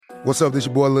What's up, this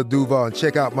your boy Lil Duval, and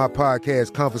check out my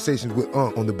podcast, Conversations with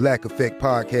Unc, on the Black Effect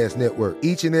Podcast Network.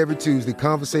 Each and every Tuesday,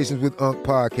 Conversations with Unc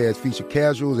podcast feature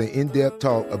casuals and in-depth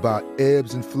talk about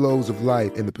ebbs and flows of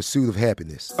life and the pursuit of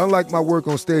happiness. Unlike my work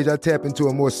on stage, I tap into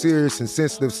a more serious and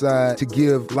sensitive side to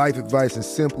give life advice and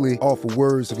simply offer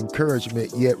words of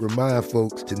encouragement, yet remind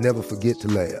folks to never forget to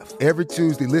laugh. Every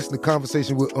Tuesday, listen to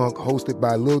Conversations with Unc, hosted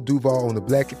by Lil Duval on the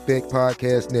Black Effect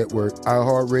Podcast Network,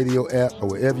 iHeartRadio app, or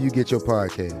wherever you get your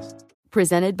podcasts.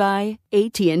 Presented by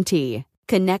AT&T.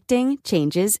 Connecting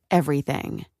changes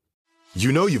everything.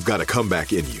 You know you've got a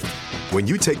comeback in you. When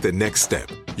you take the next step,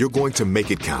 you're going to make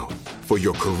it count. For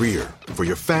your career, for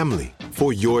your family,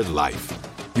 for your life.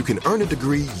 You can earn a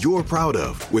degree you're proud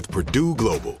of with Purdue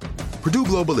Global. Purdue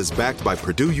Global is backed by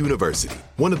Purdue University,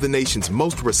 one of the nation's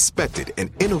most respected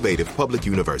and innovative public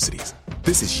universities.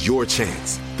 This is your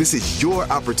chance. This is your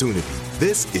opportunity.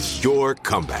 This is your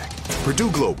comeback. Purdue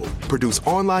Global, Purdue's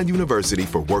online university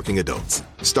for working adults.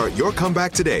 Start your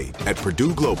comeback today at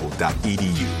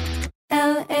purdueglobal.edu.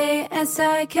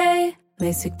 LASIK,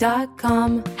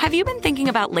 LASIK.com. Have you been thinking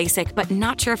about LASIK but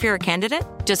not sure if you're a candidate?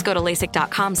 Just go to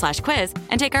LASIK.com/quiz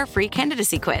and take our free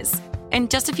candidacy quiz. In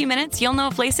just a few minutes, you'll know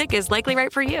if LASIK is likely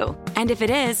right for you. And if it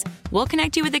is, we'll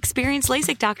connect you with experienced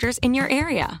LASIK doctors in your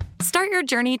area. Start your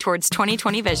journey towards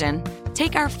 20/20 vision.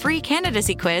 Take our free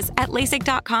candidacy quiz at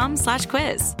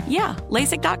LASIK.com/quiz. Yeah,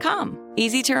 LASIK.com.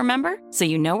 Easy to remember, so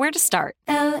you know where to start.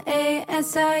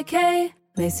 LASIK,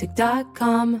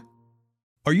 LASIK.com.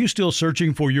 Are you still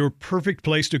searching for your perfect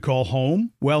place to call home?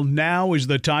 Well, now is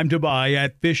the time to buy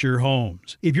at Fisher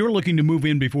Homes. If you're looking to move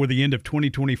in before the end of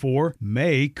 2024,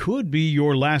 May could be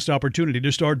your last opportunity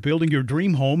to start building your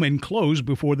dream home and close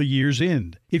before the year's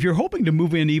end. If you're hoping to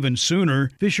move in even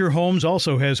sooner, Fisher Homes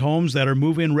also has homes that are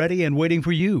move-in ready and waiting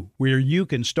for you, where you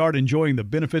can start enjoying the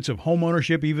benefits of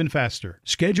homeownership even faster.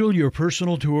 Schedule your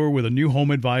personal tour with a new home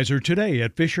advisor today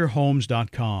at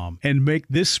FisherHomes.com and make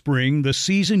this spring the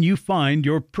season you find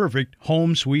your perfect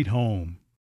home sweet home.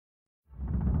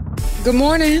 Good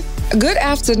morning, good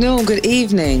afternoon, good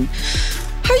evening.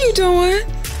 How you doing?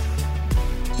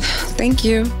 Thank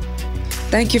you.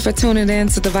 Thank you for tuning in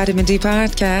to the Vitamin D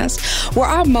Podcast, where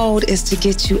our mode is to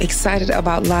get you excited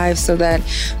about life so that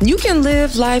you can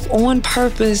live life on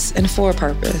purpose and for a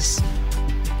purpose.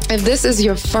 If this is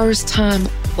your first time,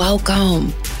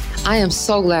 welcome. I am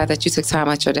so glad that you took time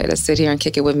out your day to sit here and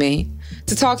kick it with me,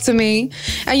 to talk to me.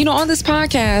 And, on this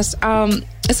podcast,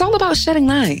 it's all about shedding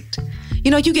light.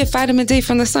 You get vitamin D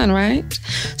from the sun, right?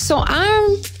 So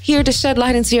I'm here to shed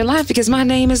light into your life because my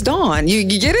name is Dawn. You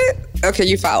get it? Okay,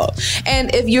 you follow.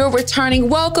 And if you're returning,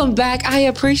 welcome back. I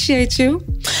appreciate you.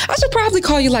 I should probably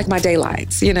call you like my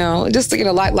daylights, just to get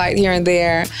a light here and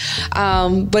there.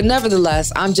 But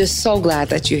nevertheless, I'm just so glad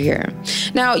that you're here.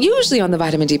 Now, usually on the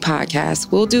Vitamin D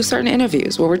Podcast, we'll do certain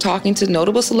interviews where we're talking to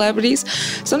notable celebrities.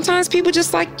 Sometimes people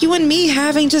just like you and me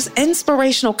having just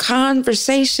inspirational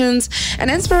conversations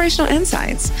and inspirational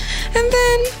insights. And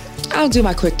then I'll do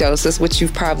my quick doses, which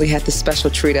you've probably had the special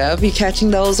treat of. You're catching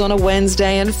those on a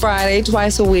Wednesday and Friday,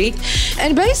 twice a week.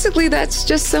 And basically, that's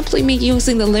just simply me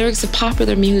using the lyrics of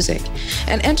popular music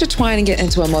and intertwining it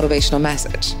into a motivational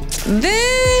message.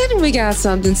 Then we got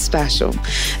something special.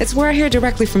 It's where I hear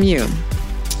directly from you.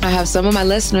 I have some of my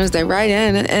listeners that write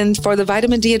in and for the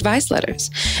Vitamin D advice letters.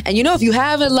 And if you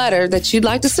have a letter that you'd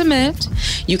like to submit,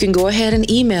 you can go ahead and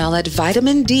email at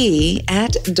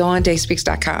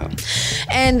vitamind@dawndayspeaks.com.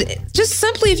 And just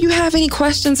simply, if you have any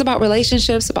questions about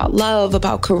relationships, about love,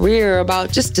 about career,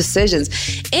 about just decisions,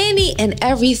 any and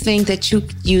everything that you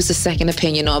use a second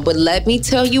opinion on. But let me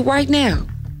tell you right now,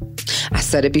 I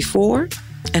said it before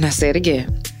and I say it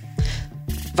again.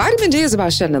 Vitamin D is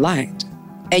about shedding the light.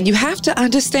 And you have to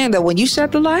understand that when you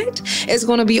shed the light, it's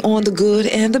going to be on the good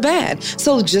and the bad.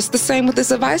 So just the same with this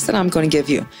advice that I'm going to give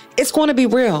you. It's going to be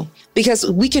real because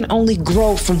we can only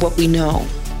grow from what we know.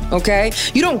 Okay?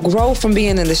 You don't grow from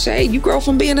being in the shade. You grow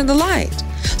from being in the light.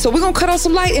 So we're going to cut on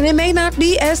some light, and it may not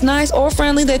be as nice or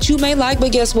friendly that you may like,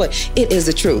 but guess what? It is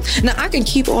the truth. Now, I can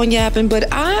keep on yapping, but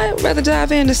I'd rather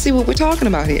dive in to see what we're talking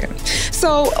about here.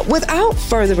 So without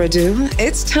further ado,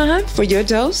 it's time for your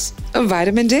dose of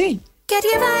vitamin D. Get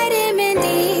your vitamin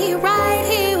D right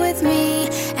here with me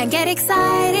and get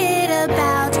excited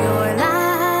about your life.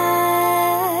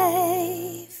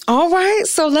 All right,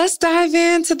 so let's dive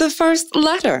into the first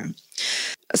letter.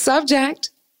 Subject,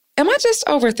 am I just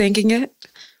overthinking it?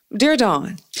 Dear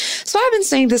Dawn, so I've been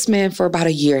seeing this man for about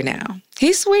a year now.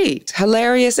 He's sweet,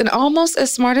 hilarious, and almost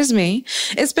as smart as me.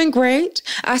 It's been great.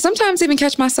 I sometimes even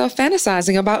catch myself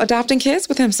fantasizing about adopting kids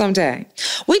with him someday.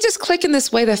 We just click in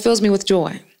this way that fills me with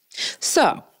joy.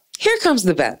 So, here comes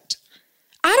the bet.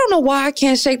 I don't know why I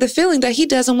can't shake the feeling that he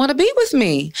doesn't want to be with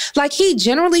me. Like, he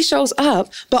generally shows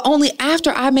up, but only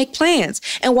after I make plans.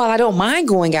 And while I don't mind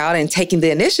going out and taking the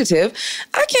initiative,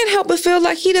 I can't help but feel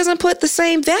like he doesn't put the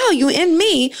same value in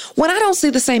me when I don't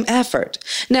see the same effort.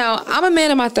 Now, I'm a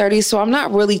man in my 30s, so I'm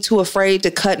not really too afraid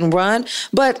to cut and run,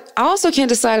 but I also can't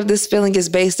decide if this feeling is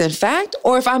based in fact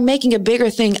or if I'm making a bigger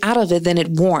thing out of it than it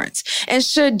warrants, and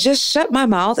should just shut my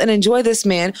mouth and enjoy this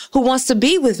man who wants to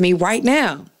be with me right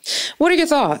now. What are your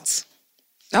thoughts?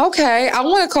 Okay, I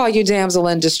want to call you damsel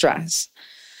in distress.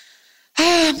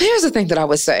 Here's the thing that I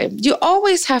would say. You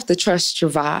always have to trust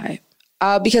your vibe.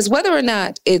 Because whether or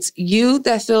not it's you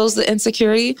that feels the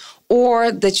insecurity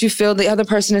or that you feel the other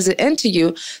person isn't into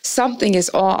you, something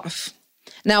is off.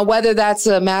 Now, whether that's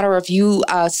a matter of you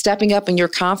stepping up in your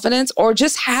confidence or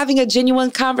just having a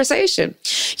genuine conversation.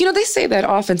 You know, they say that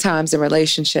oftentimes in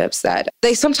relationships that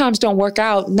they sometimes don't work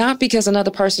out, not because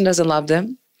another person doesn't love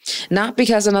them, not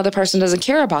because another person doesn't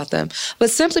care about them,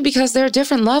 but simply because there are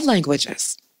different love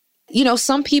languages. You know,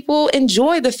 some people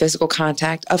enjoy the physical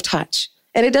contact of touch,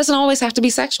 and it doesn't always have to be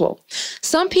sexual.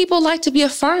 Some people like to be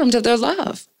affirmed of their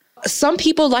love. Some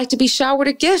people like to be showered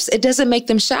with gifts. It doesn't make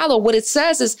them shallow. What it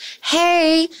says is,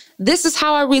 hey, this is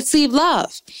how I receive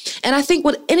love. And I think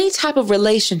with any type of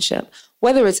relationship,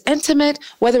 whether it's intimate,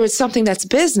 whether it's something that's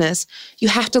business, you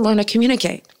have to learn to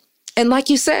communicate. And like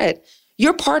you said,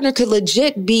 your partner could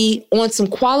legit be on some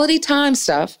quality time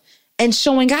stuff and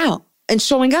showing out and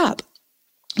showing up.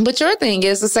 But your thing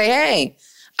is to say, hey,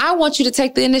 I want you to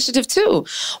take the initiative too.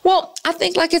 Well, I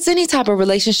think like it's any type of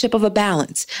relationship of a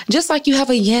balance, just like you have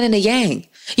a yin and a yang.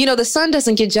 You know, the sun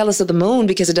doesn't get jealous of the moon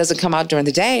because it doesn't come out during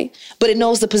the day, but it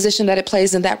knows the position that it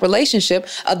plays in that relationship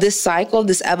of this cycle,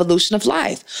 this evolution of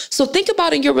life. So think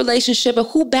about in your relationship of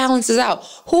who balances out,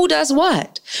 who does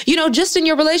what. You know, just in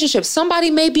your relationship,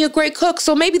 somebody may be a great cook,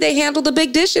 so maybe they handle the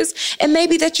big dishes and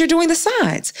maybe that you're doing the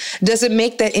sides. Does it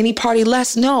make that any party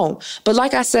less? No. But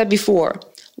like I said before,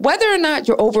 whether or not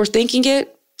you're overthinking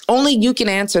it, only you can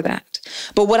answer that.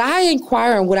 But what I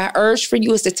inquire and what I urge for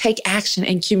you is to take action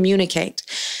and communicate.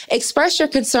 Express your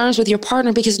concerns with your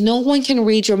partner because no one can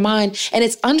read your mind, and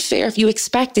it's unfair if you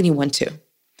expect anyone to.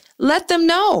 Let them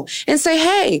know and say,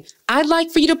 hey, I'd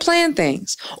like for you to plan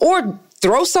things, or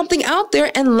throw something out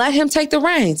there and let him take the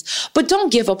reins. But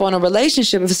don't give up on a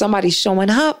relationship if somebody's showing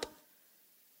up.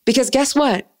 Because guess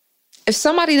what? If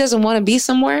somebody doesn't want to be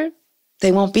somewhere,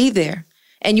 they won't be there.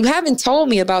 And you haven't told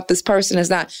me about this person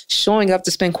is not showing up to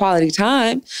spend quality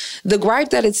time. The gripe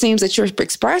that it seems that you're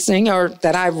expressing or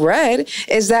that I've read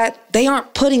is that they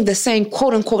aren't putting the same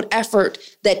quote unquote effort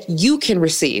that you can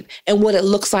receive and what it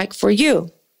looks like for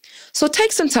you. So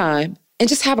take some time and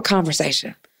just have a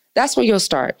conversation. That's where you'll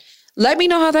start. Let me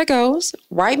know how that goes.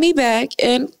 Write me back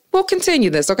and we'll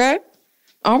continue this, okay?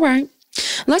 All right.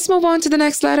 Let's move on to the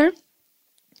next letter.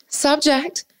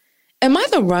 Subject. Am I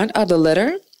the runt of the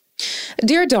litter?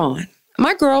 Dear Dawn,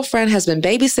 my girlfriend has been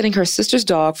babysitting her sister's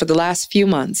dog for the last few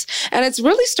months, and it's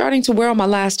really starting to wear on my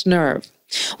last nerve.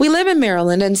 We live in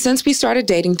Maryland, and since we started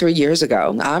dating 3 years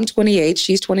ago, I'm 28,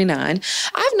 she's 29,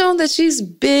 I've known that she's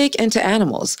big into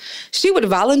animals. She would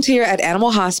volunteer at animal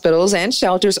hospitals and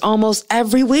shelters almost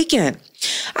every weekend.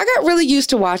 I got really used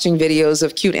to watching videos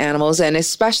of cute animals, and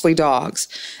especially dogs.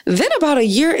 Then about a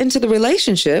year into the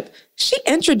relationship, she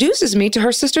introduces me to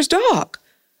her sister's dog,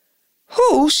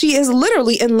 who she is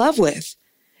literally in love with.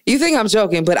 You think I'm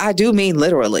joking, but I do mean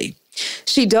literally.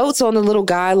 She dotes on the little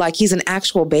guy like he's an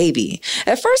actual baby.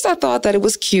 At first, I thought that it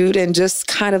was cute and just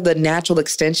kind of the natural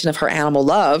extension of her animal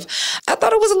love. I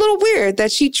thought it was a little weird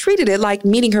that she treated it like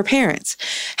meeting her parents.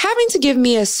 Having to give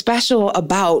me a special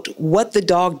about what the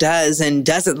dog does and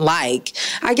doesn't like,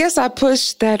 I guess I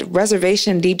pushed that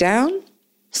reservation deep down.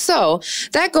 So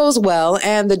that goes well,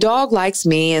 and the dog likes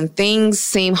me, and things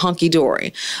seem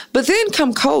hunky-dory. But then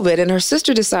come COVID, and her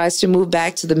sister decides to move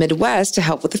back to the Midwest to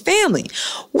help with the family,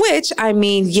 which, I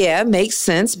mean, yeah, makes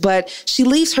sense, but she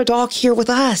leaves her dog here with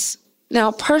us.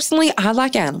 Now, personally, I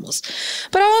like animals,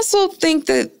 but I also think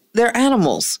that they're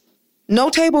animals. No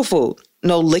table food,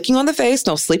 no licking on the face,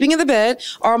 no sleeping in the bed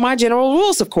are my general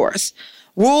rules, of course.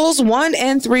 Rules 1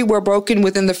 and 3 were broken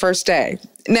within the first day.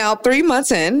 Now, 3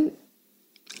 months in,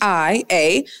 I,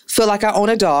 A, feel like I own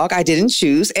a dog I didn't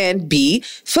choose, and B,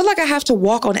 feel like I have to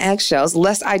walk on eggshells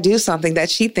lest I do something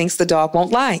that she thinks the dog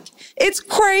won't like. It's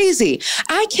crazy.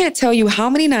 I can't tell you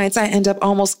how many nights I end up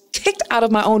almost kicked out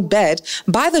of my own bed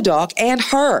by the dog and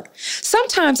her.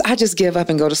 Sometimes I just give up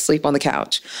and go to sleep on the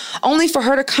couch, only for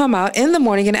her to come out in the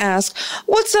morning and ask,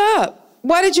 "What's up?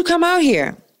 Why did you come out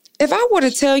here?" If I were to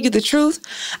tell you the truth,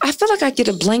 I feel like I'd get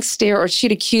a blank stare or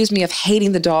she'd accuse me of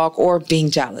hating the dog or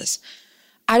being jealous.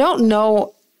 I don't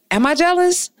know Am I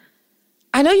jealous?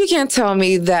 I know you can't tell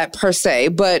me that per se,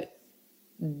 but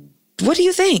what do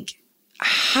you think?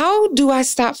 How do I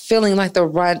stop feeling like the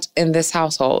runt in this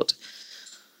household?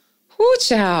 Whoo,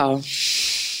 child.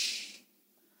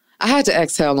 I had to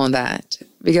exhale on that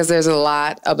because there's a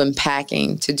lot of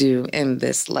unpacking to do in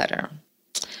this letter.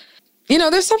 You know,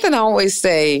 there's something I always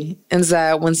say is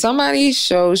that when somebody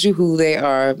shows you who they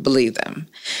are, believe them.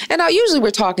 And now usually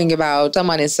we're talking about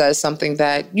somebody says something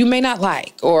that you may not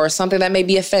like or something that may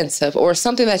be offensive or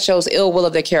something that shows ill will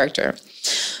of their character.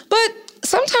 But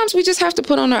sometimes we just have to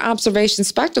put on our observation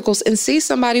spectacles and see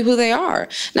somebody who they are.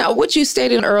 Now, what you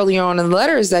stated earlier on in the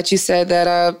letter is that you said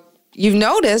that you've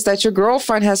noticed that your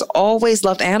girlfriend has always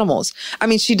loved animals. I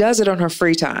mean, she does it on her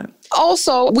free time.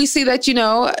 Also, we see that, you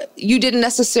know, you didn't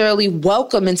necessarily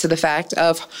welcome into the fact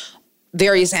of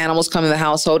various animals coming to the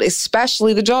household,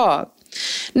 especially the dog.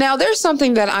 Now, there's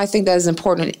something that I think that is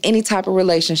important in any type of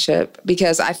relationship,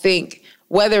 because I think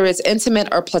whether it's intimate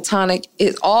or platonic,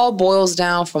 it all boils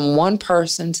down from one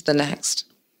person to the next.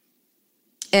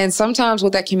 And sometimes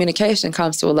with that communication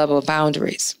comes to a level of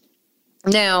boundaries.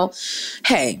 Now,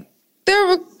 hey,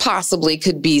 there possibly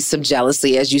could be some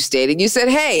jealousy, as you stated. You said,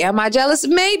 hey, am I jealous?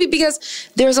 Maybe, because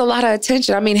there's a lot of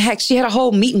attention. I mean, heck, she had a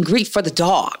whole meet and greet for the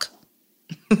dog.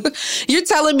 You're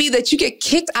telling me that you get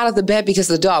kicked out of the bed because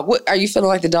of the dog. What, are you feeling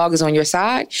like the dog is on your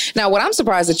side? Now, what I'm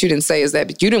surprised that you didn't say is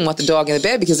that you didn't want the dog in the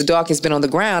bed because the dog has been on the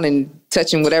ground and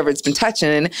touching whatever it's been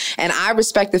touching. And I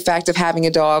respect the fact of having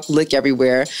a dog lick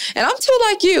everywhere. And I'm too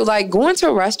like you, like going to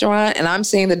a restaurant and I'm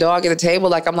seeing the dog at the table.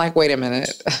 Like, I'm like, wait a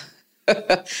minute.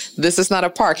 This is not a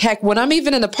park. Heck, when I'm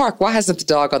even in the park, why hasn't the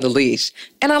dog on the leash?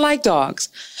 And I like dogs.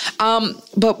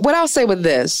 But what I'll say with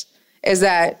this is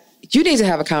that you need to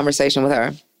have a conversation with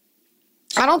her.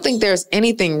 I don't think there's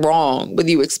anything wrong with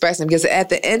you expressing, because at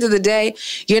the end of the day,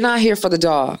 you're not here for the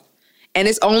dog. And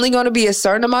it's only going to be a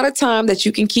certain amount of time that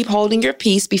you can keep holding your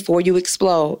peace before you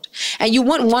explode. And you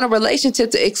wouldn't want a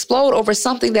relationship to explode over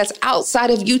something that's outside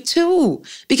of you two,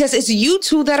 because it's you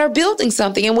two that are building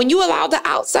something. And when you allow the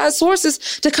outside sources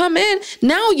to come in,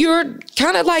 now you're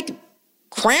kind of like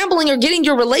scrambling or getting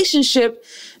your relationship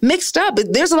mixed up.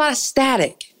 There's a lot of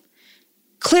static.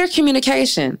 Clear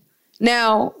communication.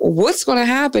 Now, what's going to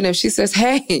happen if she says,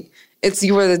 hey, it's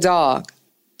you or the dog?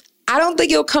 I don't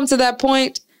think it'll come to that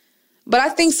point. But I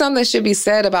think something should be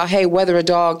said about, hey, whether a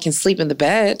dog can sleep in the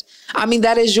bed. I mean,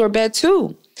 that is your bed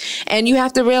too. And you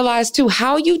have to realize too,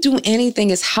 how you do anything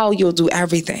is how you'll do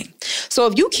everything. So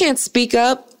if you can't speak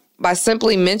up by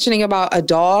simply mentioning about a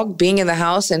dog being in the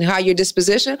house and how your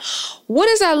disposition, what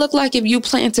does that look like if you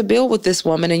plan to build with this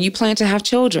woman and you plan to have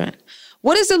children?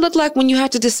 What does it look like when you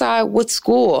have to decide what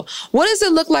school? What does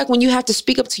it look like when you have to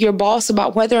speak up to your boss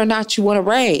about whether or not you want to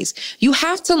raise? You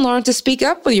have to learn to speak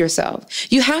up for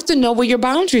yourself. You have to know where your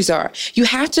boundaries are. You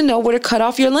have to know where to cut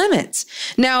off your limits.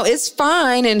 Now, it's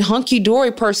fine and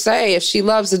hunky-dory per se if she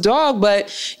loves the dog,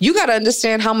 but you got to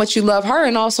understand how much you love her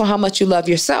and also how much you love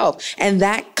yourself. And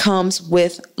that comes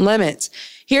with limits.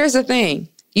 Here's the thing.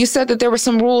 You said that there were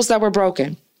some rules that were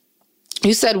broken.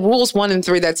 You said rules 1 and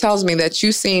 3. That tells me that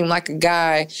you seem like a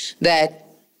guy that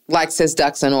likes his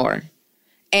ducks in order.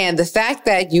 And the fact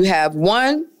that you have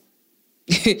 1,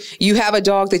 you have a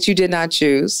dog that you did not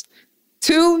choose.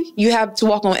 2, you have to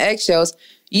walk on eggshells.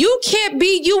 You can't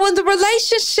be you in the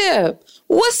relationship.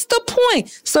 What's the point?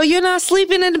 So you're not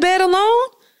sleeping in the bed alone?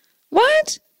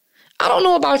 What? I don't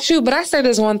know about you, but I say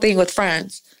this one thing with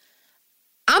friends.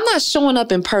 I'm not showing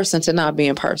up in person to not be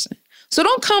in person. So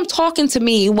don't come talking to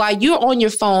me while you're on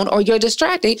your phone or you're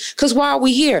distracted, because why are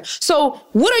we here? So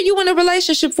what are you in a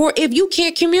relationship for if you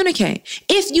can't communicate?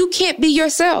 If you can't be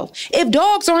yourself? If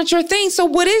dogs aren't your thing, so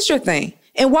what is your thing?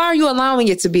 And why are you allowing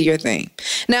it to be your thing?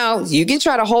 Now, you can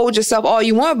try to hold yourself all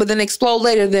you want, but then explode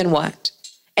later, then what?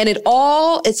 And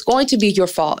it's going to be your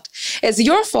fault. It's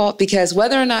your fault because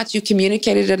whether or not you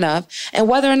communicated enough and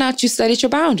whether or not you studied your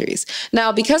boundaries.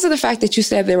 Now, because of the fact that you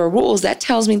said there were rules, that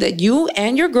tells me that you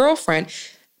and your girlfriend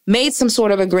made some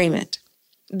sort of agreement.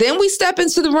 Then we step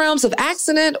into the realms of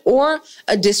accident or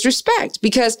a disrespect,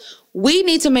 because we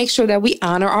need to make sure that we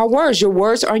honor our words. Your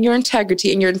words are your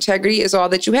integrity, and your integrity is all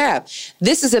that you have.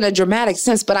 This is in a dramatic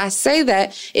sense, but I say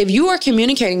that if you are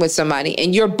communicating with somebody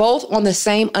and you're both on the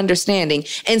same understanding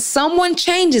and someone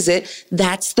changes it,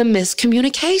 that's the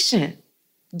miscommunication.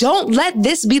 Don't let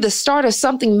this be the start of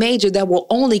something major that will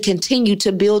only continue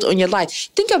to build on your life.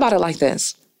 Think about it like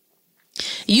this.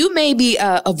 You may be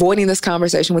avoiding this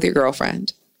conversation with your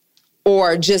girlfriend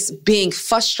or just being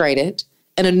frustrated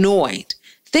and annoyed.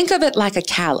 Think of it like a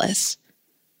callus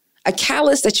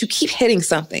that you keep hitting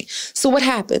something. So what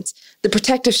happens? The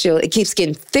protective shield, it keeps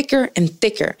getting thicker and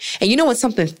thicker. And you know when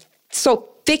something so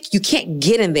thick, you can't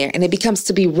get in there and it becomes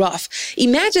to be rough.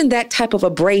 Imagine that type of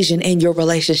abrasion in your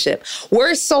relationship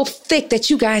where it's so thick that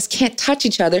you guys can't touch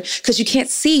each other because you can't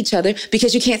see each other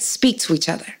because you can't speak to each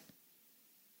other.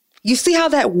 You see how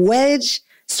that wedge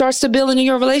starts to build into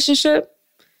your relationship?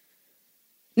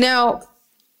 Now,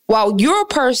 while you're a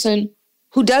person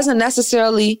who doesn't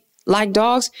necessarily like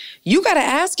dogs, you got to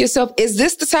ask yourself, is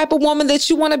this the type of woman that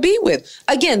you want to be with?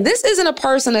 Again, this isn't a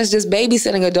person that's just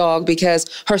babysitting a dog because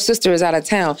her sister is out of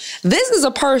town. This is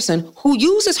a person who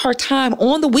uses her time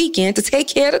on the weekend to take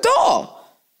care of the dog.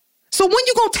 So when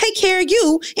you going to take care of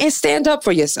you and stand up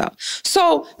for yourself?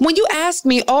 So when you ask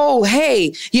me, oh,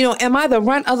 hey, am I the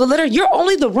runt of the litter? You're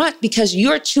only the runt because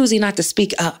you're choosing not to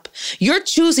speak up. You're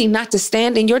choosing not to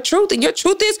stand in your truth. And your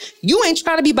truth is you ain't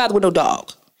trying to be bothered with no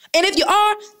dog. And if you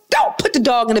are, don't put the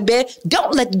dog in the bed.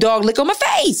 Don't let the dog lick on my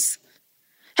face.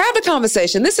 Have the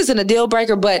conversation. This isn't a deal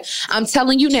breaker, but I'm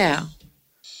telling you now,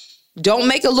 don't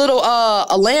make a little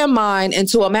a landmine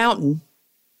into a mountain.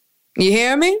 You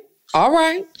hear me? All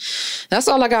right. That's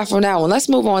all I got for now. Let's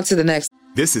move on to the next.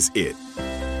 This is it.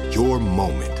 Your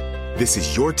moment. This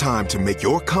is your time to make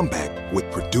your comeback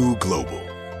with Purdue Global.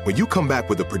 When you come back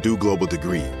with a Purdue Global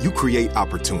degree, you create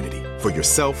opportunity for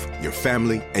yourself, your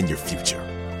family, and your future.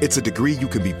 It's a degree you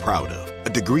can be proud of, a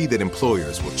degree that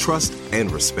employers will trust and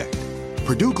respect.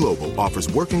 Purdue Global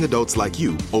offers working adults like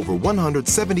you over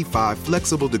 175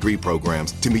 flexible degree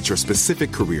programs to meet your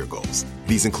specific career goals.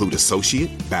 These include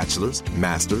associate, bachelor's,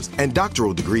 master's, and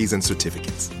doctoral degrees and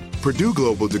certificates. Purdue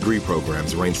Global degree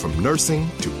programs range from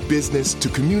nursing to business to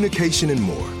communication and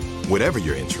more. Whatever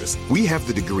your interest, we have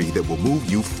the degree that will move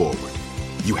you forward.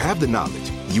 You have the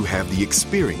knowledge, you have the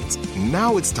experience.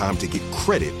 Now it's time to get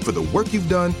credit for the work you've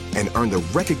done and earn the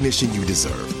recognition you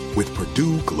deserve with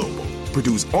Purdue Global,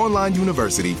 Purdue's online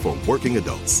university for working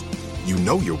adults. You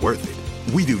know you're worth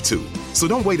it. We do too. So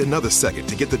don't wait another second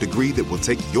to get the degree that will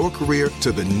take your career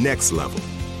to the next level.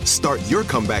 Start your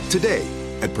comeback today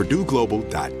at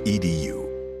purdueglobal.edu.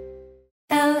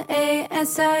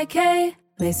 LASIK,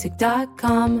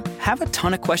 LASIK.com. Have a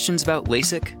ton of questions about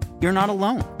LASIK? You're not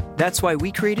alone. That's why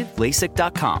we created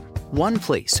LASIK.com. One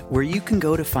place where you can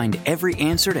go to find every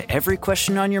answer to every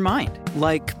question on your mind.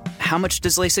 Like, how much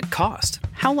does LASIK cost?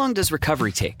 How long does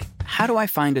recovery take? How do I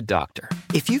find a doctor?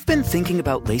 If you've been thinking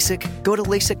about LASIK, go to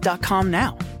LASIK.com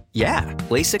now. Yeah,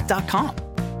 LASIK.com.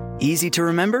 Easy to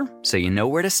remember, so you know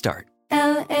where to start.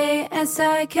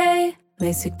 LASIK,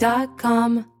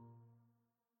 LASIK.com.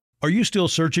 Are you still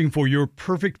searching for your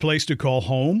perfect place to call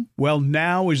home? Well,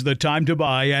 now is the time to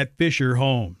buy at Fisher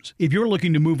Homes. If you're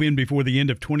looking to move in before the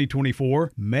end of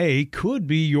 2024, May could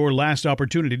be your last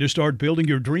opportunity to start building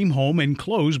your dream home and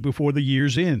close before the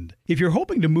year's end. If you're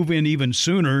hoping to move in even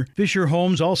sooner, Fisher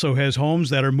Homes also has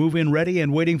homes that are move-in ready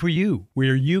and waiting for you,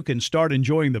 where you can start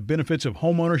enjoying the benefits of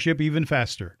homeownership even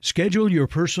faster. Schedule your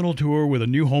personal tour with a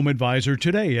new home advisor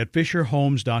today at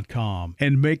FisherHomes.com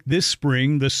and make this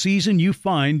spring the season you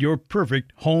find your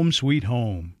perfect home sweet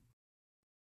home.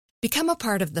 Become a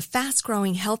part of the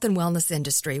fast-growing health and wellness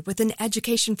industry with an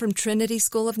education from Trinity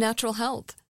School of Natural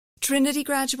Health. Trinity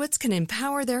graduates can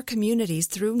empower their communities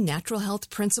through natural health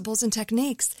principles and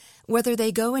techniques, whether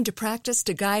they go into practice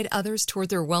to guide others toward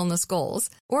their wellness goals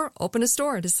or open a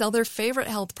store to sell their favorite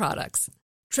health products.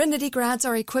 Trinity grads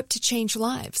are equipped to change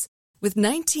lives. With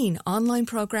 19 online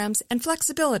programs and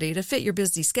flexibility to fit your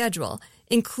busy schedule,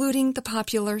 including the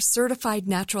popular Certified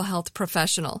Natural Health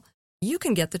Professional, you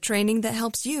can get the training that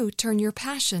helps you turn your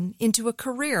passion into a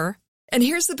career. And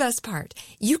here's the best part.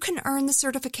 You can earn the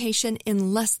certification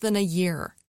in less than a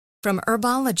year. From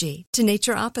herbology to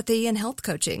naturopathy and health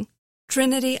coaching,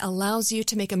 Trinity allows you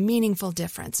to make a meaningful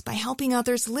difference by helping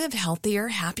others live healthier,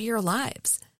 happier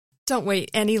lives. Don't wait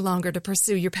any longer to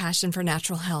pursue your passion for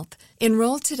natural health.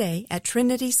 Enroll today at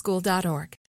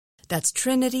trinityschool.org. That's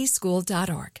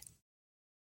trinityschool.org.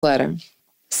 Letter.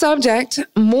 Subject,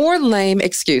 more lame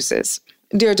excuses.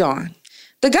 Dear Dawn,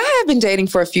 the guy I've been dating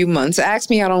for a few months asked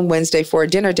me out on Wednesday for a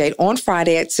dinner date on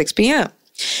Friday at 6 p.m.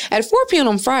 At 4 p.m.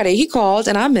 on Friday, he called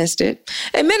and I missed it.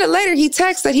 A minute later, he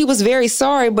texted that he was very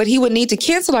sorry, but he would need to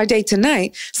cancel our date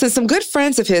tonight since some good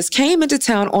friends of his came into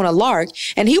town on a lark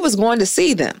and he was going to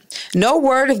see them. No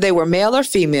word if they were male or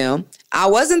female. I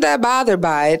wasn't that bothered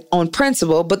by it on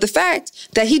principle, but the fact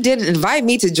that he didn't invite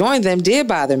me to join them did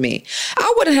bother me.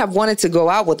 I wouldn't have wanted to go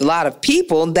out with a lot of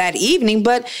people that evening,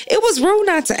 but it was rude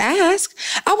not to ask.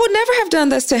 I would never have done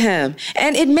this to him,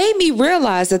 and it made me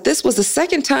realize that this was the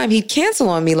second time he'd cancel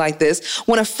on me like this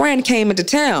when a friend came into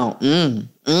town.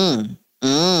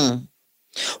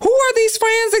 Who are these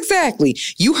friends exactly?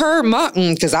 You heard my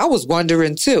because I was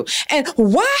wondering too. And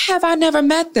why have I never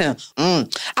met them?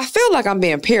 I feel like I'm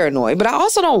being paranoid, but I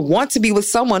also don't want to be with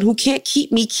someone who can't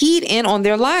keep me keyed in on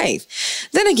their life.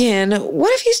 Then again,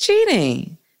 what if he's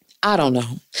cheating? I don't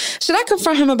know. Should I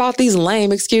confront him about these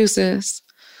lame excuses?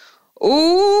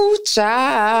 Ooh,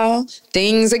 child,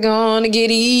 things are gonna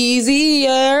get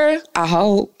easier. I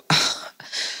hope.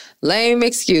 Lame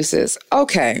excuses.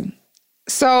 Okay.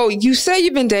 So you say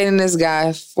you've been dating this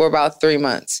guy for about 3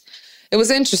 months. It was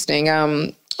interesting.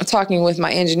 Talking with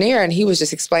my engineer, and he was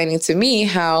just explaining to me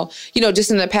how, just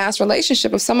in the past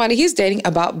relationship of somebody he's dating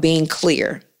about being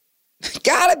clear.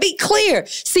 Gotta be clear.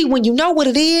 See, when you know what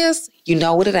it is, you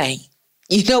know what it ain't.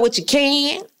 You know what you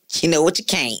can, you know what you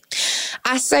can't.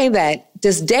 I say that,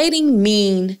 does dating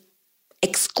mean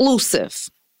exclusive?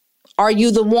 Are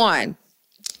you the one?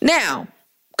 Now,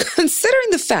 considering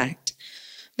the fact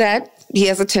that he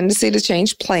has a tendency to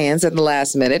change plans at the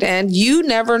last minute, and you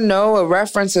never know or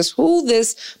references who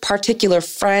this particular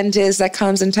friend is that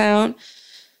comes in town,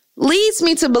 leads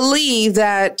me to believe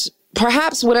that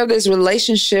perhaps whatever this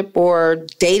relationship or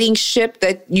dating ship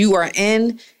that you are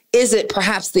in, is it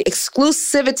perhaps the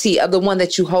exclusivity of the one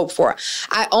that you hope for?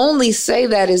 I only say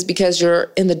that is because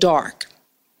you're in the dark.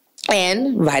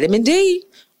 And vitamin D,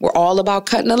 we're all about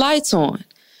cutting the lights on.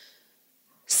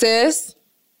 Sis,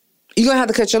 you're going to have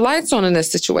to cut your lights on in this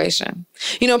situation.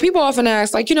 People often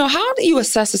ask, how do you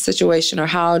assess a situation or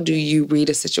how do you read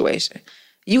a situation?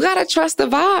 You got to trust the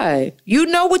vibe. You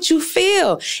know what you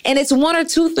feel. And it's one or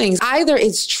two things. Either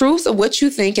it's truth of what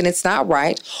you think and it's not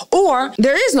right, or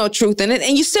there is no truth in it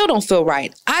and you still don't feel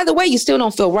right. Either way, you still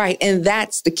don't feel right. And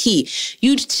that's the key.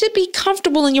 You should be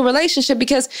comfortable in your relationship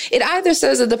because it either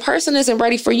says that the person isn't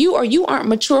ready for you or you aren't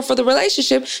mature for the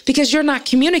relationship because you're not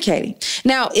communicating.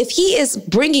 Now, if he is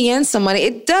bringing in somebody,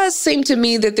 it does seem to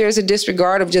me that there's a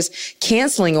disregard of just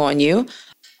canceling on you.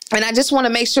 And I just want to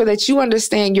make sure that you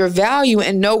understand your value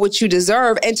and know what you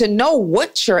deserve and to know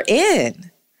what you're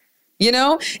in.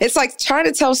 It's like trying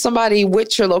to tell somebody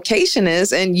what your location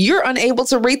is and you're unable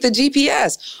to read the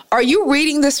GPS. Are you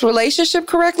reading this relationship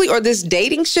correctly or this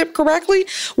dating ship correctly?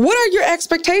 What are your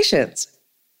expectations?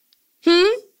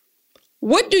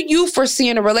 What do you foresee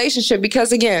in a relationship?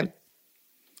 Because again,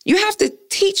 you have to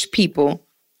teach people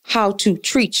how to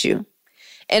treat you.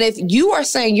 And if you are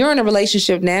saying you're in a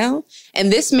relationship now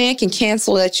and this man can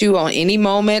cancel at you on any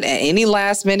moment, at any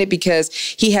last minute because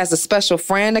he has a special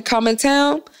friend to come in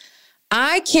town,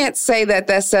 I can't say that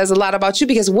that says a lot about you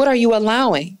because what are you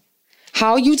allowing?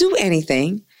 How you do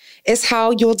anything is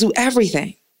how you'll do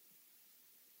everything.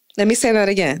 Let me say that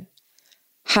again.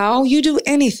 How you do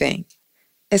anything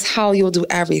is how you'll do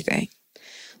everything.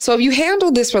 So if you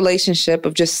handle this relationship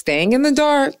of just staying in the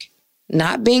dark,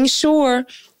 not being sure,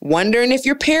 wondering if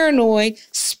you're paranoid,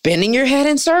 spinning your head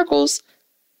in circles,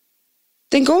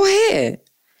 then go ahead.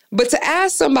 But to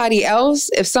ask somebody else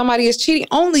if somebody is cheating,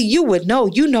 only you would know.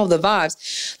 You know the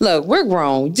vibes. Look, we're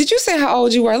grown. Did you say how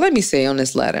old you were? Let me see on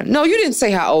this letter. No, you didn't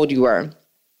say how old you were.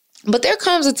 But there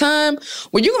comes a time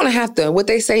where you're going to have to, what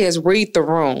they say is read the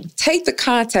room, take the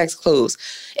context clues.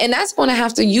 And that's going to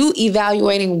have to you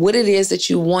evaluating what it is that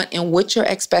you want and what your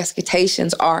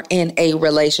expectations are in a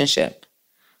relationship.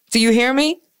 Do you hear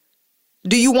me?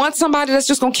 Do you want somebody that's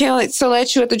just going to cancel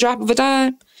at you at the drop of a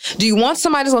dime? Do you want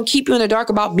somebody that's going to keep you in the dark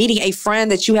about meeting a friend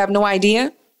that you have no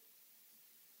idea?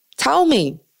 Tell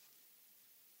me.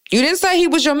 You didn't say he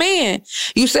was your man.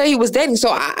 You said he was dating. So,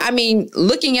 I mean,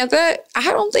 looking at that,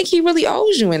 I don't think he really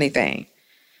owes you anything.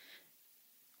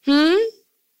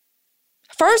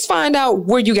 First, find out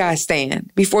where you guys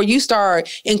stand before you start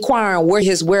inquiring where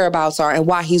his whereabouts are and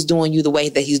why he's doing you the way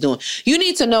that he's doing. You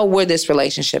need to know where this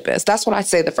relationship is. That's what I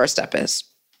say the first step is.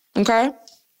 Okay?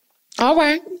 All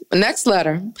right. Next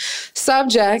letter.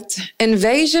 Subject,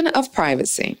 invasion of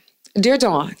privacy. Dear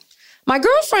Dawn, my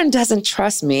girlfriend doesn't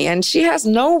trust me and she has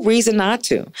no reason not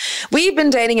to. We've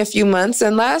been dating a few months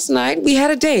and last night we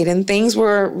had a date and things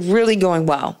were really going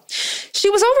well. She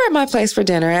was over at my place for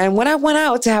dinner and when I went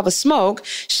out to have a smoke,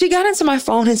 she got into my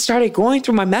phone and started going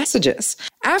through my messages.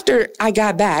 After I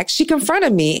got back, she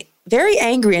confronted me very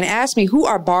angry and asked me who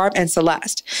are Barb and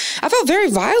Celeste. I felt very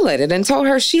violated and told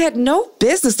her she had no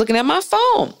business looking at my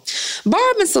phone.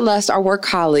 Barb and Celeste are work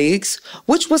colleagues,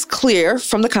 which was clear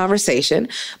from the conversation,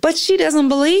 but she doesn't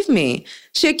believe me.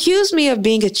 She accused me of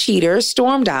being a cheater,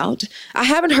 stormed out. I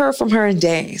haven't heard from her in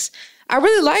days. I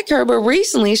really like her, but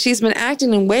recently she's been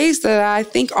acting in ways that I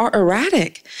think are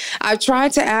erratic. I've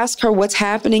tried to ask her what's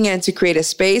happening and to create a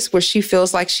space where she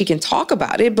feels like she can talk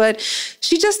about it, but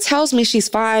she just tells me she's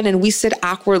fine and we sit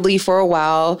awkwardly for a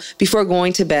while before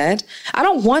going to bed. I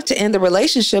don't want to end the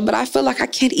relationship, but I feel like I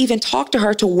can't even talk to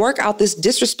her to work out this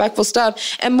disrespectful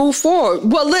stuff and move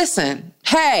forward. Well, listen,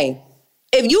 hey,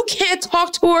 if you can't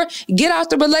talk to her, get out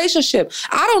the relationship.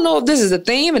 I don't know if this is a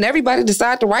theme and everybody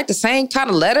decided to write the same kind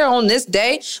of letter on this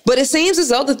day, but it seems as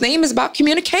though the theme is about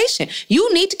communication.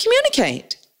 You need to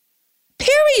communicate.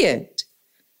 Period.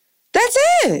 That's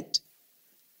it.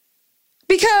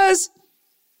 Because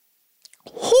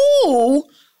who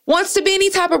wants to be any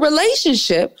type of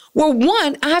relationship where,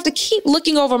 one, I have to keep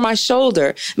looking over my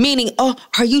shoulder, meaning, oh,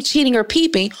 are you cheating or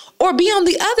peeping? Or be on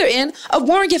the other end of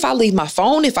worrying if I leave my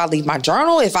phone, if I leave my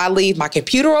journal, if I leave my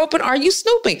computer open, are you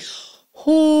snooping?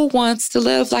 Who wants to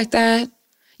live like that?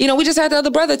 You know, we just had the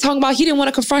other brother talking about he didn't want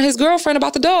to confront his girlfriend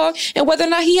about the dog and whether or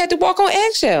not he had to walk on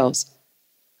eggshells.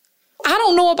 I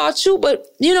don't know about you, but,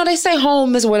 you know, they say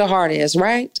home is where the heart is,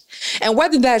 right? And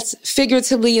whether that's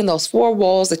figuratively in those four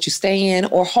walls that you stay in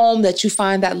or home that you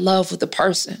find that love with the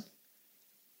person.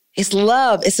 It's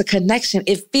love. It's a connection.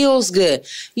 It feels good.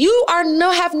 You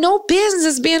have no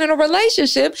business being in a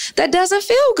relationship that doesn't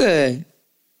feel good.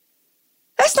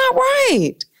 That's not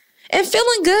right. And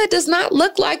feeling good does not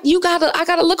look like I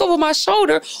gotta look over my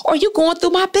shoulder or you going through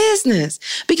my business,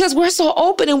 because we're so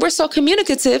open and we're so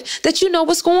communicative that you know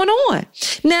what's going on.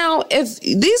 Now, if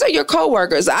these are your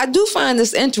coworkers, I do find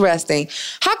this interesting.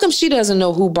 How come she doesn't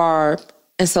know who Barb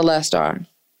and Celeste are?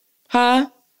 Huh?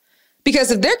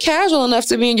 Because if they're casual enough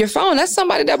to be in your phone, that's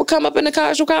somebody that would come up in a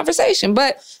casual conversation.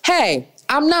 But hey,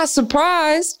 I'm not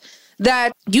surprised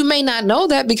that you may not know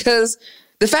that, because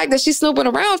the fact that she's snooping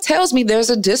around tells me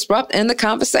there's a disrupt in the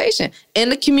conversation, in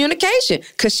the communication,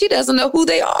 because she doesn't know who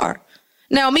they are.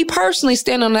 Now, me personally,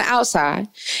 standing on the outside,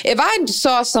 if I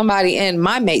saw somebody in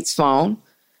my mate's phone,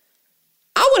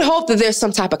 I would hope that there's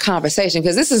some type of conversation,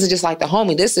 because this isn't just like the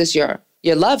homie. This is your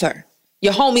lover,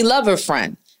 your homie lover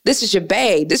friend. This is your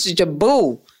babe. This is your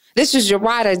boo. This is your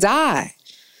ride or die.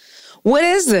 What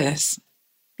is this?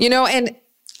 You know, and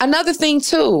another thing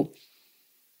too,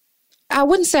 I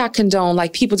wouldn't say I condone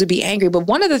like people to be angry, but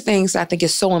one of the things I think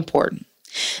is so important,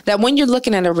 that when you're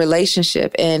looking at a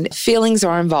relationship and feelings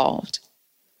are involved,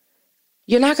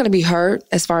 you're not going to be hurt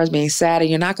as far as being sad, and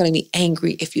you're not going to be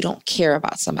angry if you don't care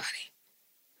about somebody.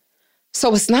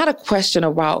 So it's not a question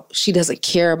about she doesn't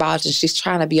care about and she's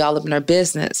trying to be all up in her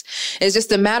business. It's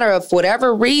just a matter of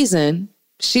whatever reason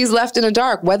she's left in the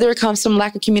dark, whether it comes from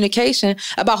lack of communication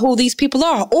about who these people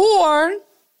are, or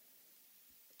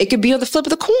it could be on the flip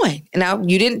of the coin. Now,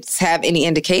 you didn't have any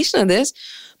indication of this,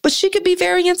 but she could be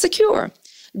very insecure.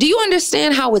 Do you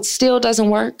understand how it still doesn't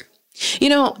work? You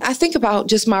know, I think about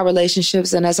just my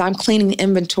relationships, and as I'm cleaning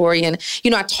inventory, and,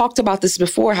 you know, I talked about this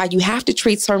before, how you have to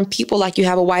treat certain people like you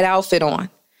have a white outfit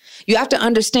on. You have to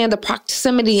understand the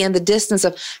proximity and the distance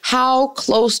of how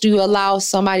close do you allow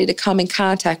somebody to come in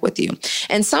contact with you.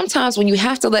 And sometimes when you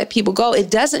have to let people go, it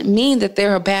doesn't mean that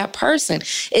they're a bad person.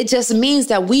 It just means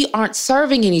that we aren't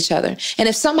serving in each other. And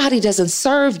if somebody doesn't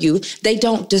serve you, they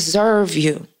don't deserve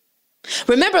you.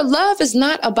 Remember, love is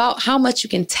not about how much you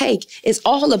can take. It's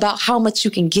all about how much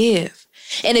you can give.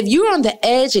 And if you're on the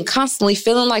edge and constantly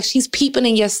feeling like she's peeping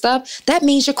in your stuff, that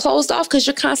means you're closed off because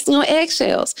you're constantly on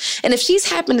eggshells. And if she's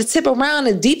happened to tip around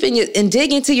and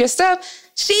dig into your stuff,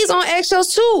 she's on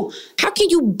eggshells too. How can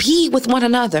you be with one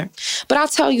another? But I'll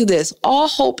tell you this, all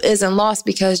hope isn't lost,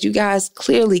 because you guys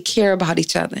clearly care about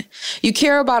each other. You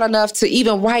care about enough to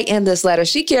even write in this letter.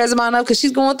 She cares about enough because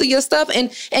she's going through your stuff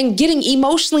and getting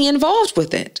emotionally involved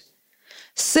with it.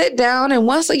 Sit down and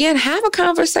once again, have a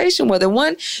conversation with her.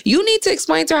 One, you need to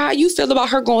explain to her how you feel about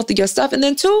her going through your stuff. And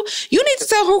then two, you need to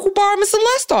tell her who Barb and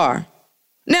Celeste are.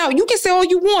 Now, you can say all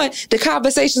you want. The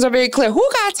conversations are very clear. Who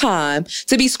got time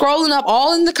to be scrolling up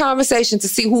all in the conversation to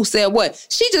see who said what?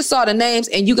 She just saw the names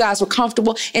and you guys were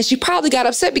comfortable, and she probably got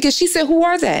upset because she said, who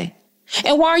are they?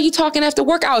 And why are you talking after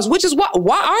work hours? Which is what?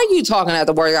 Why are you talking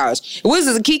after work hours? What is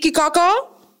this, a kiki kaka?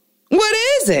 What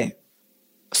is it?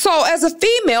 So as a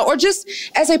female, or just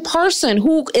as a person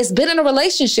who has been in a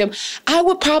relationship, I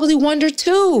would probably wonder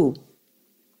too.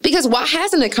 Because why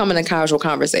hasn't it come in a casual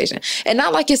conversation? And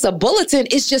not like it's a bulletin,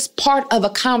 it's just part of a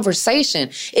conversation.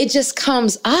 It just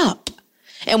comes up.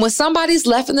 And when somebody's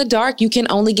left in the dark, you can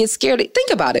only get scared. Think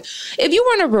about it. If you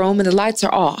were in a room and the lights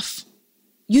are off,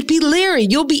 you'd be leery,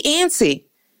 you'll be antsy.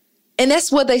 And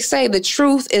that's what they say. The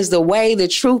truth is the way. The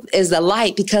truth is the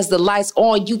light, because the light's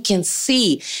on, you can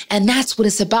see. And that's what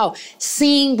it's about.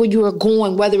 Seeing where you are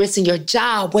going, whether it's in your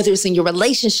job, whether it's in your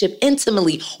relationship,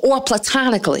 intimately or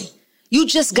platonically. You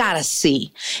just got to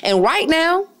see. And right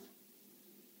now,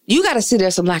 you got to see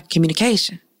there's some lack of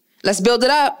communication. Let's build it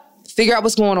up, figure out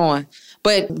what's going on.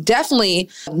 But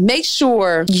definitely make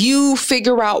sure you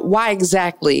figure out why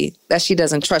exactly that she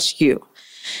doesn't trust you.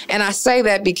 And I say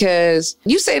that because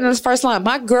you say it in this first line,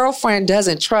 my girlfriend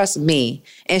doesn't trust me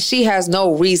and she has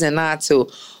no reason not to.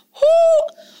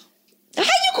 How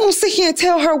you gonna sit here and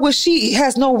tell her what she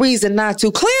has no reason not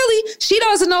to? Clearly, she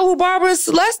doesn't know who Barbara and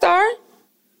Celeste are.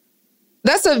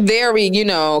 That's a very,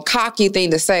 cocky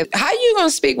thing to say. How you gonna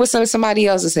speak with somebody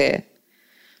else's head?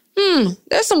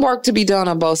 There's some work to be done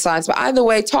on both sides. But either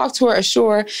way, talk to her,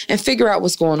 assure, and figure out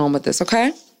what's going on with this,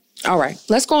 okay? All right,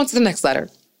 let's go on to the next letter.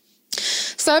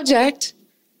 Subject,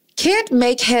 can't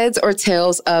make heads or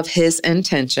tails of his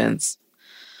intentions.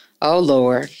 Oh,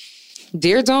 Lord.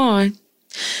 Dear Dawn,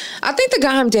 I think the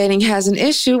guy I'm dating has an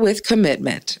issue with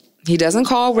commitment. He doesn't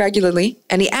call regularly,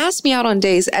 and he asks me out on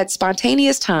dates at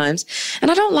spontaneous times,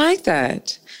 and I don't like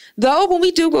that. Though when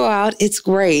we do go out, it's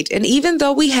great. And even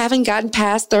though we haven't gotten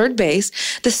past third base,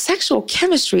 the sexual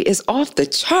chemistry is off the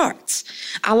charts.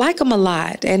 I like him a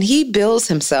lot, and he bills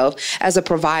himself as a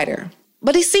provider.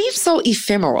 But he seems so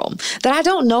ephemeral that I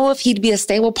don't know if he'd be a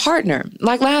stable partner.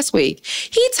 Like last week,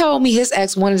 he told me his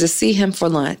ex wanted to see him for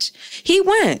lunch. He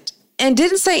went and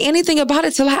didn't say anything about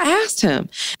it till I asked him.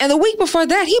 And the week before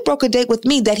that, he broke a date with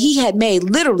me that he had made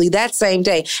literally that same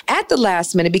day at the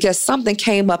last minute because something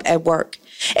came up at work.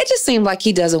 It just seemed like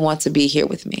he doesn't want to be here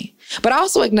with me. But I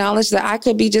also acknowledge that I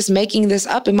could be just making this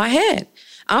up in my head.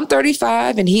 I'm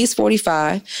 35 and he's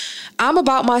 45. I'm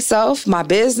about myself, my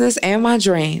business, and my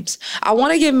dreams. I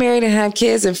want to get married and have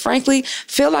kids and frankly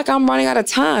feel like I'm running out of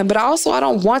time. But also I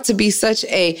don't want to be such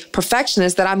a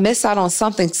perfectionist that I miss out on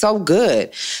something so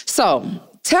good. So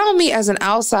tell me as an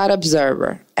outside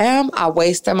observer, am I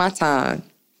wasting my time?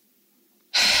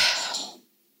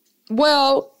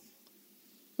 Well,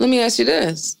 let me ask you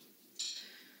this.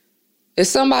 If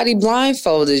somebody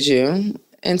blindfolded you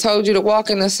and told you to walk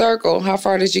in a circle, how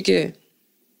far did you get?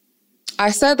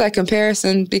 I said that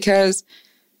comparison because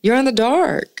you're in the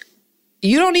dark.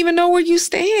 You don't even know where you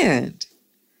stand.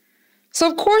 So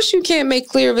of course you can't make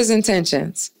clear of his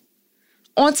intentions.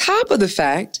 On top of the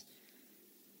fact,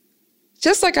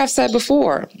 just like I've said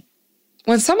before,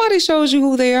 when somebody shows you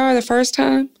who they are the first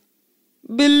time,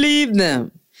 believe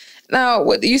them. Now,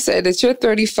 what you said that you're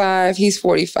 35, he's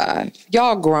 45.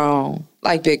 Y'all grown,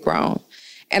 like big grown.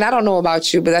 And I don't know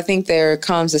about you, but I think there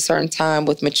comes a certain time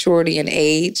with maturity and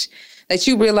age that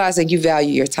you realize that you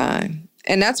value your time.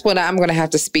 And that's what I'm going to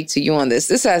have to speak to you on this.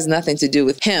 This has nothing to do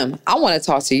with him. I want to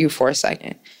talk to you for a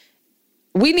second.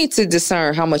 We need to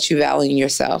discern how much you value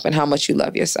yourself and how much you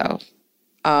love yourself.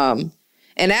 And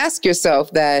ask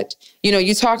yourself that,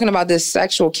 you're talking about this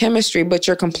sexual chemistry, but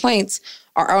your complaints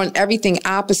are on everything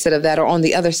opposite of that or on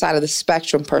the other side of the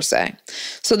spectrum per se.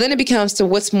 So then it becomes to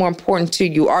what's more important to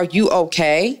you. Are you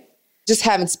okay? Just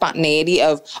having spontaneity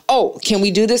of, oh, can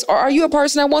we do this? Or are you a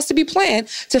person that wants to be planned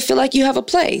to feel like you have a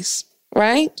place,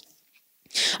 right?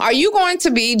 Are you going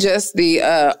to be just the,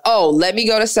 let me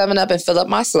go to 7-Up and fill up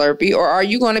my Slurpee? Or are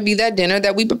you going to be that dinner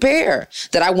that we prepare?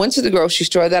 That I went to the grocery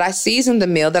store, that I seasoned the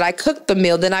meal, that I cooked the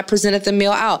meal, then I presented the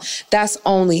meal out? That's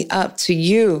only up to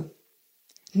you.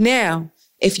 Now,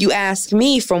 if you ask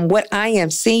me from what I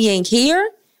am seeing here,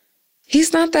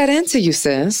 he's not that into you,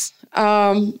 sis.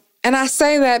 And I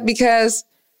say that because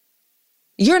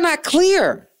you're not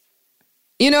clear.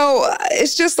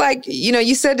 It's just like,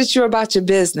 you said that you're about your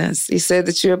business. You said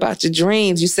that you're about your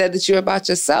dreams. You said that you're about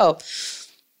yourself.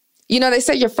 They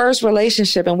say your first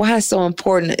relationship and why it's so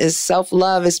important is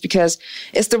self-love is because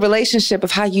it's the relationship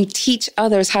of how you teach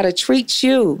others how to treat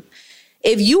you.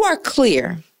 If you are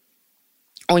clear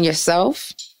on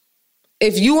yourself,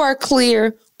 if you are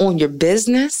clear on your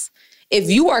business, if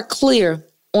you are clear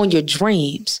on your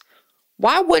dreams,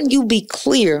 why wouldn't you be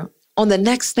clear on the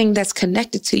next thing that's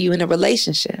connected to you in a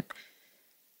relationship?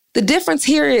 The difference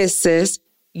here is, sis,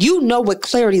 you know what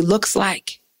clarity looks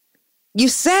like. You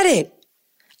said it.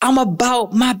 I'm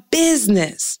about my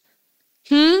business.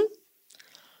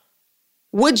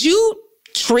 Would you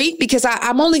treat, because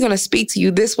I'm only going to speak to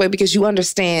you this way because you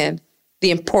understand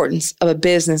the importance of a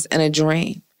business and a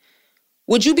dream.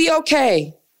 Would you be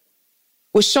okay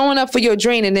with showing up for your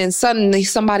dream and then suddenly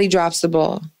somebody drops the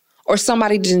ball or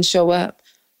somebody didn't show up?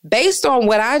 Based on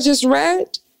what I just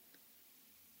read,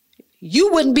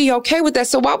 you wouldn't be okay with that.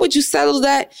 So why would you settle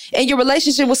that in your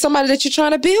relationship with somebody that you're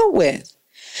trying to build with?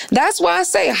 That's why I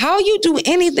say how you do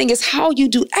anything is how you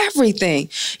do everything.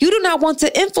 You do not want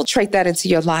to infiltrate that into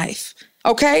your life,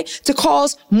 okay? To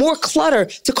cause more clutter,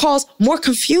 to cause more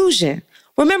confusion.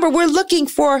 Remember, we're looking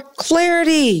for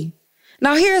clarity.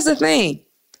 Now, here's the thing.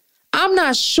 I'm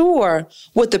not sure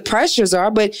what the pressures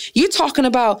are, but you're talking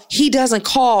about he doesn't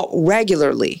call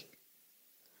regularly.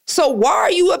 So why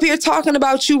are you up here talking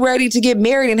about you ready to get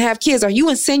married and have kids? Are you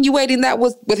insinuating that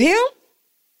with him?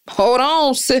 Hold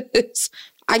on, sis.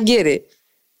 I get it.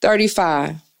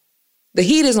 35. The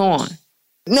heat is on.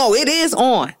 No, it is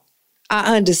on.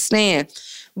 I understand.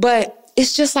 But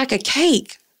it's just like a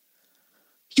cake.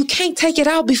 You can't take it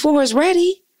out before it's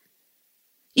ready.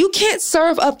 You can't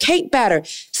serve up cake batter.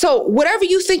 So whatever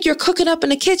you think you're cooking up in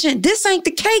the kitchen, this ain't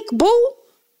the cake, boo.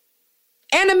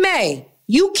 Anna Mae,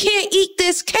 you can't eat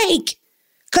this cake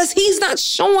because he's not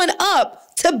showing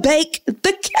up to bake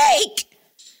the cake.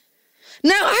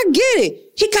 Now, I get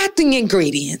it. He got the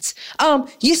ingredients.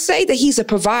 You say that he's a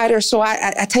provider, so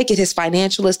I take it his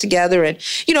financial is together, and,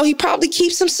 he probably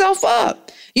keeps himself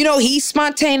up. He's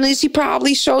spontaneous. He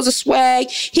probably shows a swag.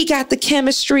 He got the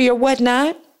chemistry or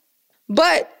whatnot,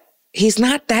 but he's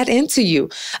not that into you.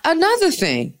 Another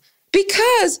thing,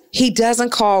 because he doesn't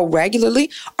call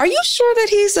regularly, are you sure that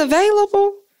he's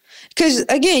available? Because,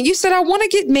 again, you said, I want to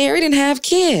get married and have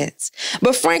kids.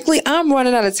 But frankly, I'm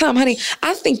running out of time. Honey,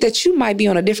 I think that you might be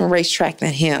on a different racetrack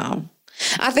than him.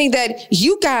 I think that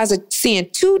you guys are seeing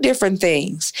two different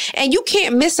things. And you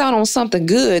can't miss out on something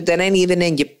good that ain't even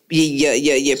in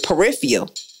your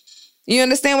peripheral. You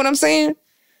understand what I'm saying?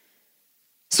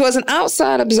 So as an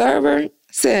outside observer,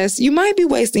 sis, you might be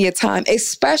wasting your time,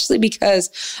 especially because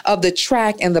of the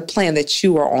track and the plan that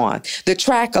you are on. The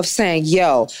track of saying,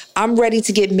 yo, I'm ready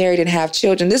to get married and have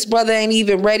children. This brother ain't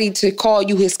even ready to call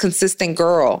you his consistent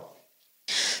girl.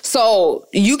 So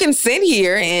you can sit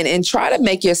here and try to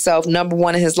make yourself number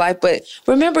one in his life. But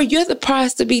remember, you're the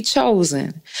prize to be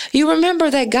chosen. You remember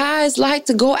that guys like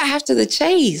to go after the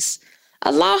chase.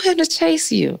 Allow him to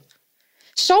chase you.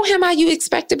 Show him how you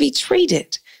expect to be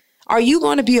treated. Are you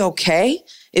going to be okay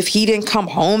if he didn't come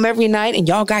home every night and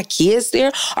y'all got kids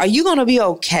there? Are you going to be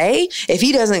okay if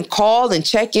he doesn't call and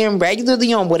check in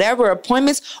regularly on whatever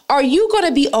appointments? Are you going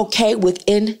to be okay with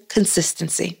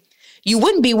inconsistency? You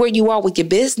wouldn't be where you are with your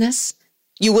business.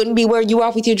 You wouldn't be where you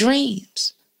are with your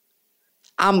dreams.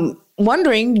 I'm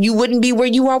wondering, you wouldn't be where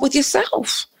you are with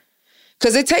yourself.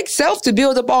 Because it takes self to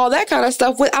build up all that kind of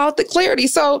stuff without the clarity.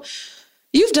 So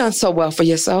you've done so well for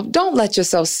yourself. Don't let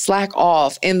yourself slack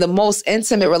off in the most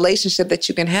intimate relationship that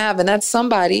you can have. And that's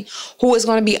somebody who is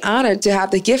going to be honored to have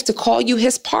the gift to call you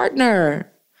his partner.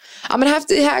 I'm going to have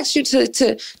to ask you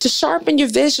to sharpen your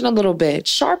vision a little bit,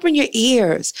 sharpen your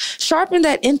ears, sharpen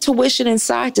that intuition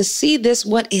inside to see this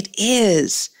what it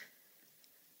is.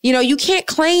 You can't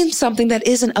claim something that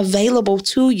isn't available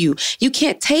to you. You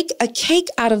can't take a cake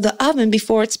out of the oven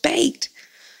before it's baked.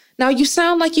 Now, you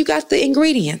sound like you got the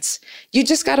ingredients. You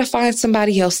just got to find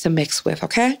somebody else to mix with,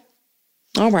 okay?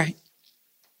 All right.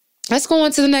 Let's go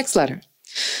on to the next letter.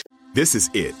 This is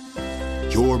it.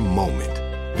 Your moment.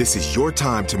 This is your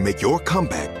time to make your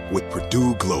comeback with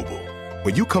Purdue Global.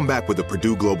 When you come back with a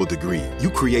Purdue Global degree, you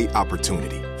create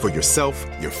opportunity for yourself,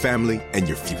 your family, and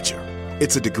your future.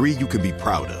 It's a degree you can be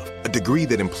proud of, a degree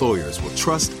that employers will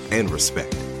trust and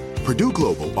respect. Purdue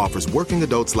Global offers working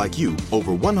adults like you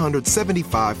over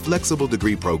 175 flexible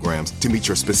degree programs to meet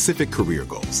your specific career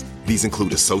goals. These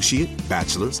include associate,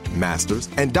 bachelor's, master's,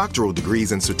 and doctoral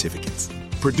degrees and certificates.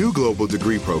 Purdue Global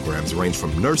degree programs range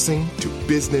from nursing to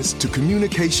business to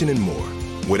communication and more.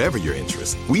 Whatever your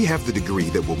interest, we have the degree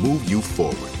that will move you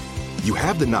forward. You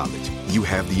have the knowledge, you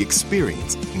have the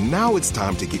experience. Now it's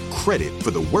time to get credit for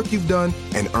the work you've done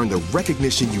and earn the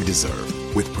recognition you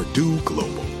deserve with Purdue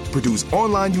Global, Purdue's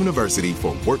online university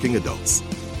for working adults.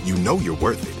 You know you're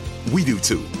worth it. We do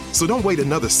too. So don't wait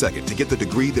another second to get the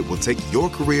degree that will take your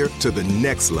career to the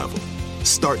next level.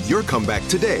 Start your comeback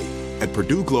today at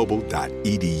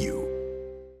purdueglobal.edu.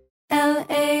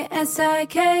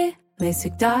 LASIK,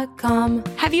 LASIK.com.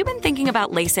 Have you been thinking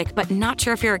about LASIK but not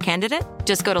sure if you're a candidate?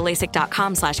 Just go to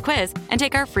LASIK.com/quiz and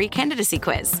take our free candidacy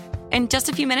quiz. In just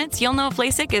a few minutes, you'll know if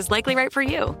LASIK is likely right for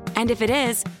you. And if it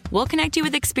is, we'll connect you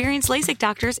with experienced LASIK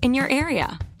doctors in your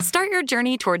area. Start your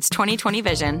journey towards 20/20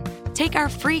 vision. Take our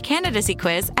free candidacy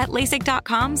quiz at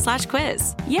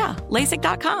LASIK.com/quiz. Yeah,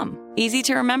 LASIK.com. Easy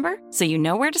to remember, so you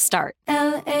know where to start.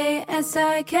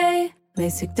 LASIK,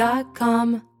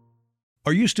 LASIK.com.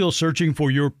 Are you still searching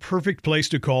for your perfect place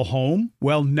to call home?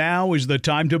 Well, now is the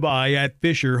time to buy at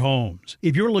Fisher Homes.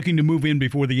 If you're looking to move in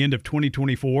before the end of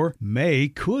 2024, May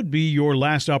could be your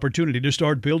last opportunity to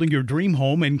start building your dream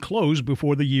home and close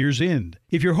before the year's end.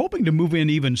 If you're hoping to move in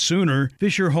even sooner,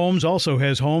 Fisher Homes also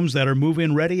has homes that are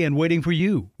move-in ready and waiting for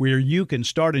you, where you can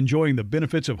start enjoying the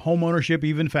benefits of homeownership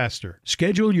even faster.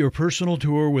 Schedule your personal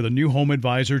tour with a new home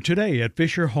advisor today at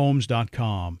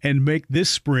FisherHomes.com and make this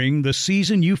spring the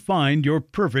season you find your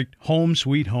perfect home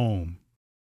sweet home.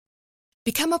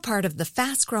 Become a part of the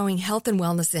fast-growing health and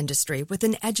wellness industry with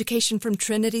an education from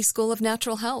Trinity School of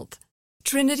Natural Health.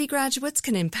 Trinity graduates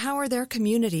can empower their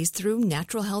communities through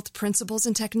natural health principles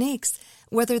and techniques,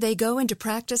 whether they go into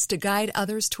practice to guide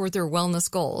others toward their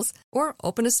wellness goals or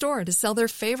open a store to sell their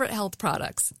favorite health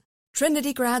products.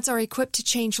 Trinity grads are equipped to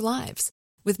change lives.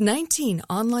 With 19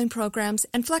 online programs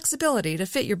and flexibility to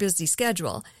fit your busy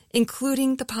schedule,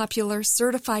 including the popular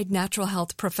Certified Natural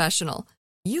Health Professional,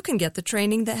 you can get the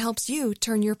training that helps you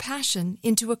turn your passion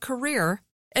into a career.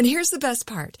 And here's the best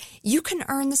part. You can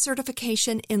earn the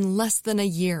certification in less than a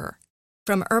year.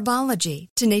 From herbology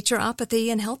to naturopathy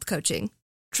and health coaching,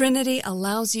 Trinity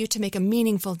allows you to make a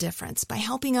meaningful difference by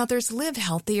helping others live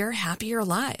healthier, happier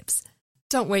lives.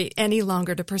 Don't wait any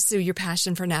longer to pursue your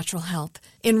passion for natural health.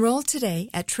 Enroll today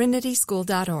at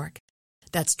trinityschool.org.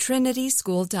 That's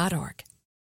trinityschool.org.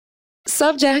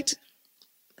 Subject: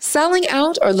 selling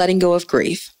out or letting go of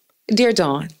grief. Dear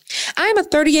Dawn, I am a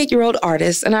 38-year-old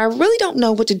artist, and I really don't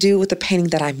know what to do with the painting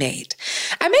that I made.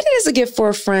 I made it as a gift for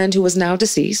a friend who is now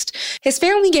deceased. His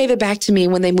family gave it back to me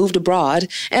when they moved abroad,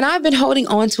 and I've been holding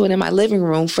on to it in my living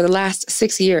room for the last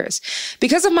 6 years.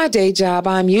 Because of my day job,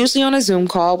 I'm usually on a Zoom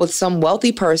call with some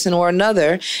wealthy person or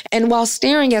another, and while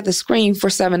staring at the screen for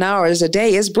 7 hours a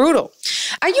day is brutal.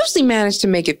 I usually manage to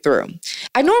make it through.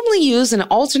 I normally use an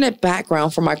alternate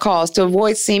background for my calls to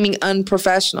avoid seeming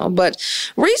unprofessional, but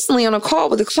recently on a call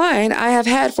with a client I have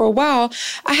had for a while,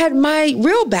 I had my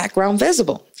real background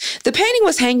visible. The painting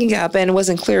was hanging up and was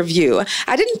in clear view.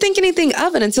 I didn't think anything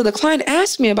of it until the client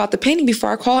asked me about the painting before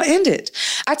our call ended.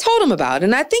 I told him about it,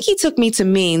 and I think he took me to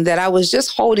mean that I was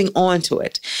just holding on to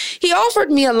it. He offered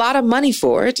me a lot of money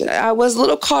for it. I was a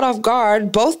little caught off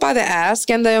guard, both by the ask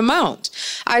and the amount.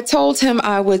 I told him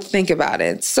I would think about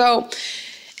it. So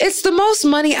it's the most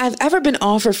money I've ever been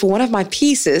offered for one of my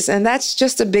pieces, and that's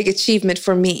just a big achievement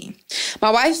for me. My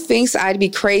wife thinks I'd be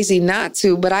crazy not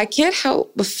to, but I can't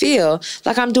help but feel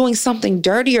like I'm doing something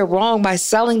dirty or wrong by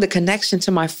selling the connection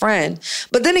to my friend.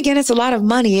 But then again, it's a lot of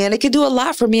money, and it could do a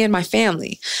lot for me and my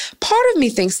family. Part of me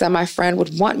thinks that my friend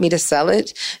would want me to sell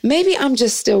it. Maybe I'm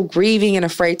just still grieving and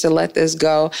afraid to let this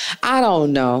go. I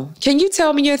don't know. Can you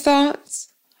tell me your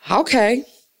thoughts? Okay,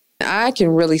 I can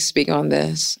really speak on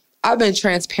this. I've been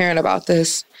transparent about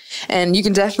this, and you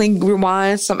can definitely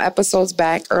rewind some episodes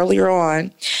back earlier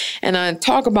on, and I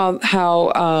talk about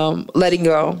how letting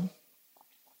go.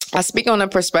 I speak on the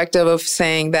perspective of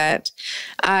saying that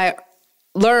I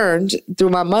learned through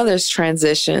my mother's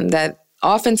transition that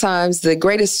oftentimes the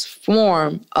greatest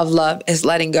form of love is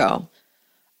letting go.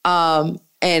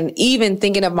 And even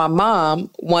thinking of my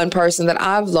mom, one person that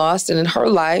I've lost, and in her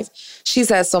life, she's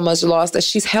had so much loss that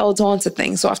she's held on to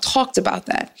things. So I've talked about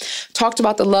that. Talked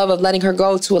about the love of letting her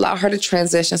go to allow her to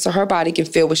transition so her body can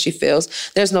feel what she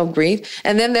feels. There's no grief.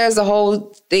 And then there's the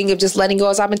whole thing of just letting go.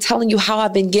 As I've been telling you how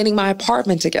I've been getting my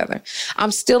apartment together.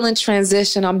 I'm still in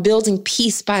transition. I'm building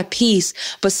piece by piece.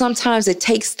 But sometimes it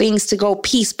takes things to go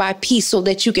piece by piece so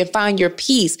that you can find your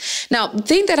peace. Now, the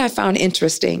thing that I found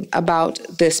interesting about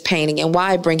this painting and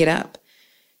why I bring it up,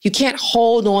 you can't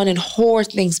hold on and hoard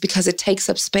things because it takes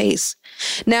up space.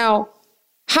 Now,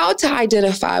 how to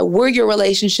identify where your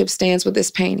relationship stands with this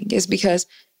painting is because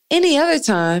any other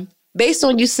time, based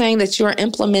on you saying that you're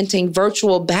implementing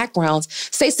virtual backgrounds,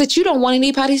 states that you don't want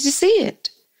anybody to see it.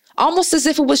 Almost as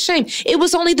if it was shame. It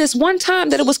was only this one time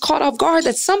that it was caught off guard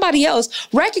that somebody else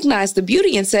recognized the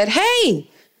beauty and said, hey,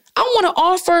 I want to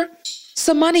offer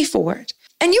some money for it.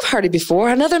 And you've heard it before.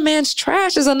 Another man's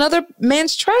trash is another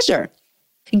man's treasure.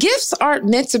 Gifts aren't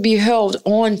meant to be held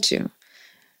on to.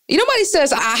 Nobody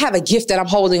says, I have a gift that I'm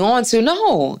holding on to.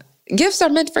 No, gifts are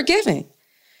meant for giving.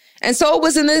 And so it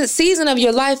was in the season of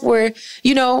your life where,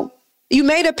 you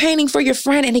made a painting for your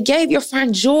friend and it gave your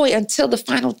friend joy until the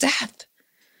final death.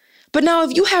 But now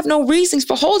if you have no reasons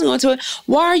for holding on to it,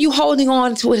 why are you holding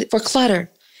on to it for clutter?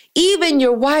 Even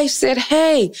your wife said,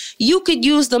 hey, you could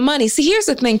use the money. See, here's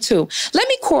the thing too. Let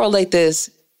me correlate this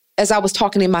as I was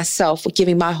talking to myself with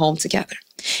giving my home together.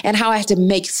 and how I have to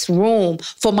make room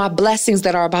for my blessings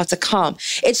that are about to come.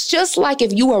 It's just like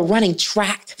if you are running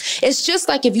track. It's just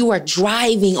like if you are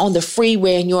driving on the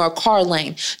freeway and you're a car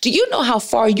lane. Do you know how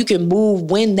far you can move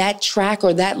when that track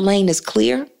or that lane is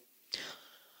clear?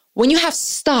 When you have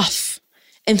stuff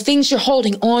and things you're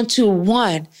holding on to,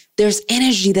 1, there's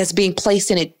energy that's being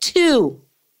placed in it. 2,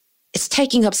 it's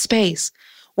taking up space.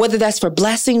 Whether that's for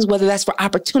blessings, whether that's for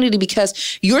opportunity,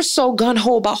 because you're so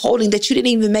gung-ho about holding that you didn't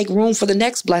even make room for the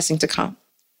next blessing to come.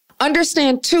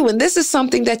 Understand too, and this is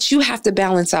something that you have to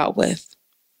balance out with.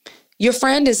 Your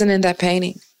friend isn't in that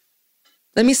painting.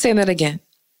 Let me say that again.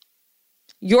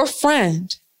 Your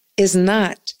friend is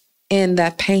not in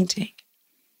that painting.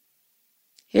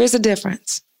 Here's the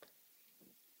difference.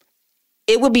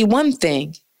 It would be one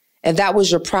thing if that was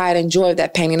your pride and joy of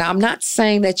that painting. Now, I'm not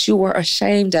saying that you were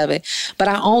ashamed of it, but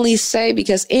I only say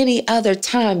because any other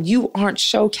time you aren't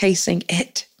showcasing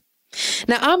it.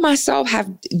 Now, I myself have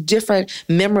different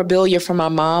memorabilia from my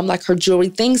mom, like her jewelry,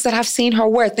 things that I've seen her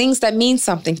wear, things that mean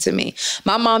something to me.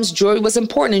 My mom's jewelry was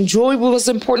important, and jewelry was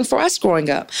important for us growing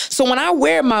up. So when I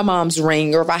wear my mom's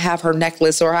ring, or if I have her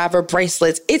necklace or I have her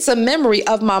bracelets, it's a memory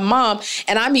of my mom,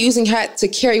 and I'm using her to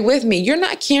carry with me. You're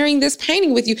not carrying this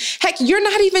painting with you. Heck, you're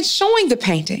not even showing the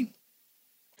painting.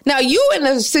 Now, you in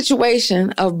a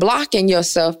situation of blocking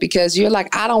yourself because you're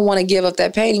like, I don't want to give up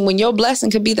that painting when your blessing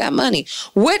could be that money.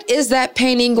 What is that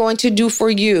painting going to do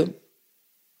for you?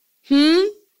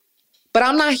 But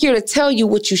I'm not here to tell you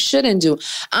what you shouldn't do.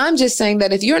 I'm just saying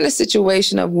that if you're in a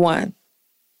situation of 1,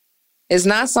 it's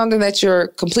not something that you're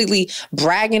completely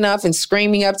bragging up and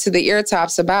screaming up to the ear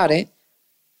tops about it.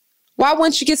 Why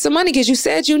wouldn't you get some money? Because you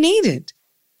said you needed.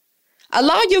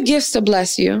 Allow your gifts to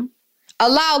bless you.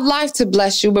 Allow life to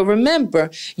bless you, but remember,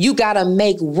 you got to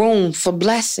make room for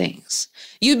blessings.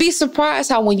 You'd be surprised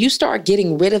how when you start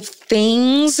getting rid of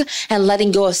things and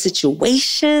letting go of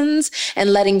situations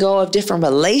and letting go of different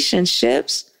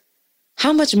relationships,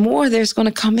 how much more there's going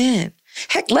to come in.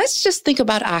 Heck, let's just think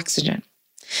about oxygen.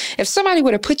 If somebody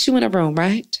were to put you in a room,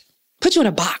 right? Put you in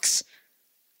a box,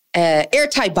 an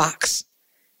airtight box,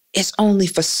 it's only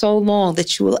for so long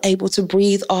that you will able to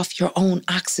breathe off your own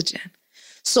oxygen.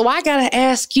 So I got to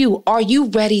ask you, are you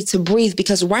ready to breathe?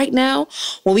 Because right now,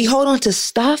 when we hold on to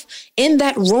stuff in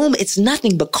that room, it's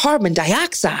nothing but carbon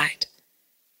dioxide.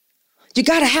 You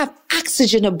got to have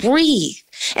oxygen to breathe.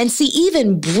 And see,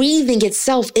 even breathing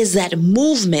itself is that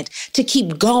movement to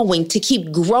keep going, to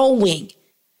keep growing,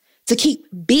 to keep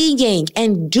being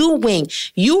and doing.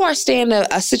 You are staying in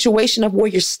a situation of where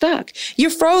you're stuck.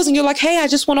 You're frozen. You're like, hey, I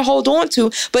just want to hold on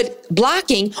to, but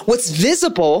blocking what's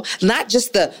visible, not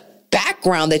just the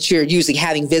background that you're using,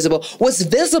 having visible, what's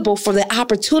visible for the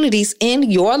opportunities in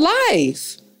your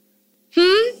life.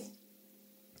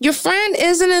 Your friend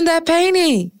isn't in that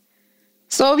painting.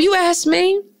 So if you ask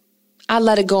me, I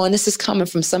let it go. And this is coming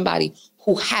from somebody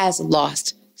who has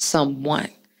lost someone.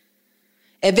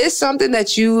 If it's something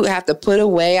that you have to put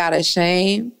away out of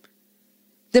shame,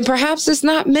 then perhaps it's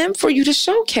not meant for you to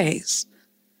showcase.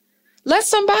 Let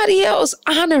somebody else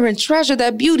honor and treasure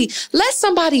that beauty. Let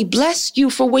somebody bless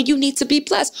you for where you need to be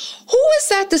blessed. Who is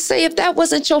that to say if that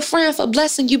wasn't your friend for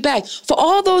blessing you back for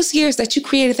all those years that you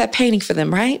created that painting for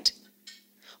them, right?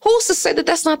 Who's to say that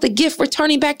that's not the gift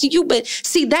returning back to you? But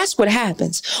see, that's what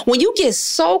happens. When you get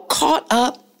so caught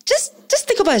up, just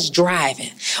think about us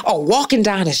driving or walking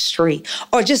down the street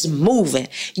or just moving.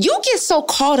 You get so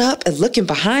caught up and looking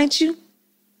behind you,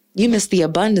 you miss the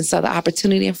abundance of the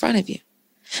opportunity in front of you.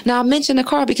 Now, I mentioned the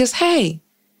car because, hey,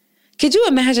 could you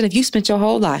imagine if you spent your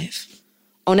whole life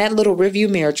on that little rearview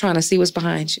mirror trying to see what's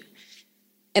behind you?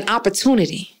 An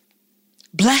opportunity,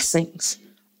 blessings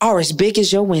are as big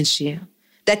as your windshield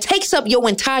that takes up your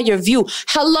entire view.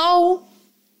 Hello?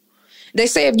 They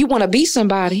say if you want to be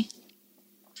somebody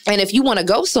and if you want to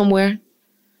go somewhere,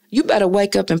 you better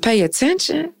wake up and pay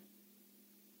attention.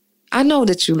 I know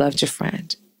that you loved your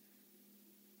friend,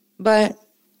 but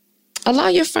allow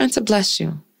your friend to bless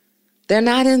you. They're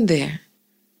not in there.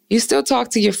 You still talk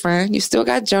to your friend. You still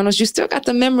got journals. You still got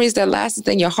the memories that lasted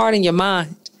in your heart and your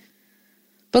mind.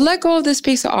 But let go of this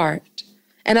piece of art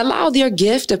and allow their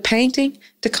gift of painting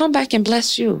to come back and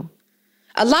bless you.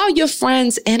 Allow your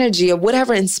friend's energy of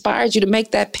whatever inspired you to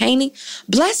make that painting,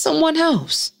 bless someone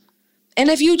else. And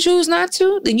if you choose not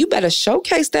to, then you better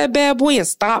showcase that bad boy and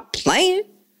stop playing.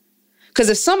 Because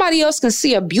if somebody else can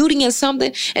see a beauty in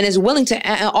something and is willing to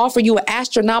offer you an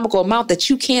astronomical amount that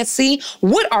you can't see,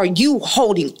 what are you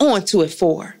holding on to it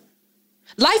for?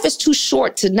 Life is too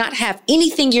short to not have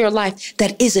anything in your life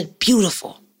that isn't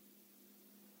beautiful.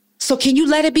 So can you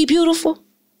let it be beautiful?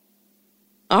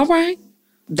 All right.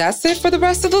 That's it for the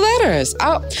rest of the letters.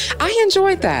 I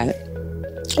enjoyed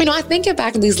that. I think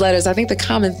back in these letters, I think the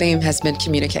common theme has been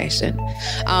communication.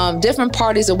 Different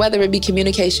parties, or whether it be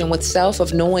communication with self,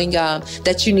 of knowing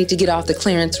that you need to get off the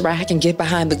clearance rack and get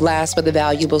behind the glass where the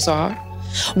valuables are.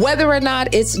 Whether or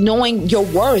not it's knowing your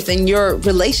worth and your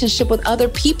relationship with other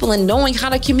people and knowing how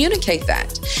to communicate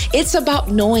that. It's about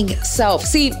knowing self.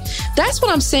 See, that's what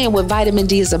I'm saying what vitamin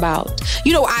D is about.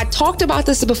 I talked about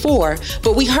this before,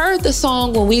 but we heard the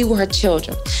song when we were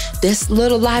children. This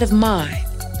little light of mine,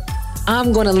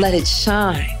 I'm going to let it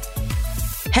shine.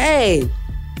 Hey,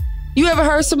 you ever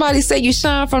heard somebody say you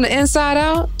shine from the inside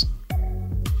out?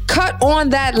 Cut on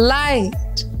that light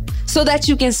so that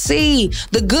you can see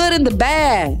the good and the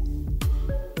bad.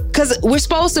 Because we're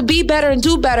supposed to be better and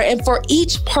do better. And for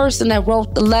each person that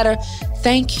wrote the letter,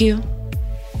 thank you.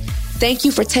 Thank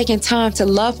you for taking time to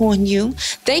love on you.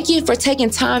 Thank you for taking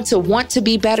time to want to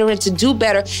be better and to do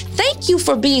better. Thank you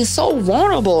for being so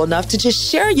vulnerable enough to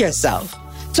just share yourself,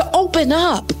 to open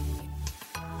up.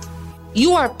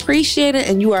 You are appreciated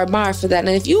and you are admired for that.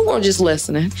 And if you were just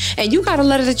listening and you got a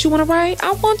letter that you want to write,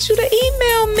 I want you to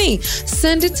email me.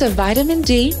 Send it to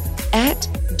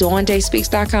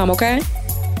vitamind@dawndayspeaks.com, okay?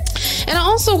 And I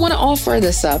also want to offer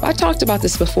this up. I talked about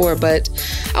this before, but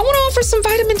I want to offer some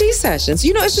vitamin D sessions.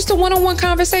 It's just a one-on-one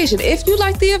conversation. If you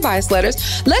like the advice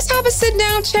letters, let's have a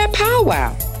sit-down chat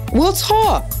powwow. We'll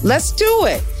talk. Let's do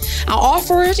it. I'll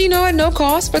offer it, at no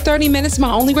cost for 30 minutes. My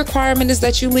only requirement is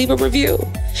that you leave a review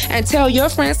and tell your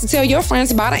friends to tell your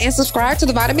friends about it and subscribe to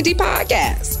the Vitamin D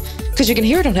podcast, because you can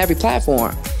hear it on every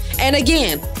platform. And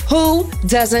again, who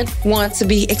doesn't want to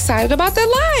be excited about their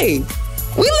life?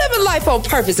 We live a life on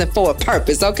purpose and for a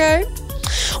purpose, okay?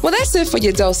 Well, that's it for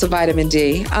your dose of vitamin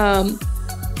D.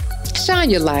 Shine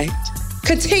your light.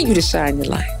 Continue to shine your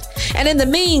light. And in the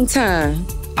meantime,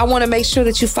 I want to make sure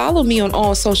that you follow me on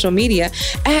all social media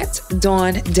at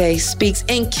Dawn Day Speaks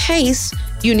in case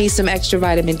you need some extra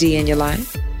vitamin D in your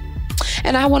life.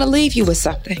 And I want to leave you with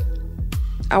something.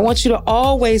 I want you to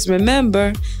always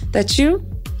remember that you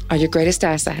are your greatest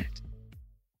asset.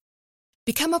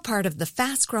 Become a part of the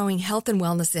fast-growing health and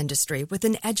wellness industry with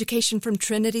an education from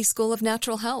Trinity School of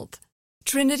Natural Health.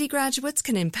 Trinity graduates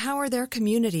can empower their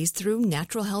communities through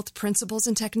natural health principles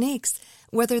and techniques,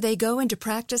 whether they go into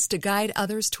practice to guide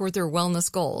others toward their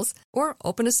wellness goals or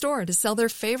open a store to sell their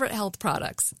favorite health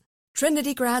products.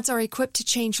 Trinity grads are equipped to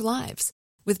change lives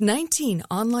with 19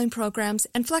 online programs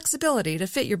and flexibility to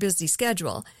fit your busy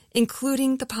schedule,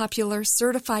 including the popular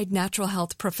Certified Natural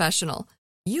Health Professional.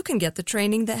 You can get the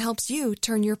training that helps you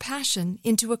turn your passion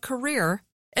into a career.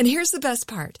 And here's the best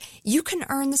part. You can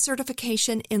earn the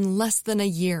certification in less than a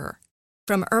year.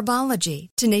 From herbology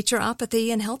to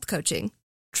naturopathy and health coaching,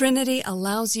 Trinity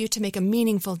allows you to make a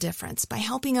meaningful difference by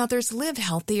helping others live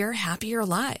healthier, happier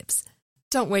lives.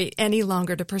 Don't wait any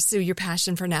longer to pursue your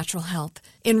passion for natural health.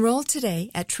 Enroll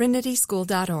today at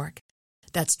trinityschool.org.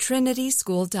 That's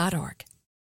trinityschool.org.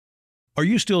 Are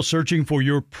you still searching for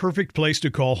your perfect place to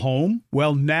call home?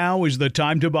 Well, now is the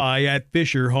time to buy at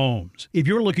Fisher Homes. If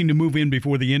you're looking to move in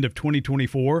before the end of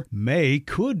 2024, May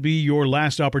could be your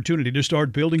last opportunity to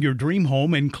start building your dream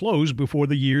home and close before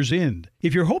the year's end.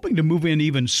 If you're hoping to move in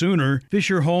even sooner,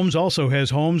 Fisher Homes also has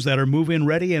homes that are move-in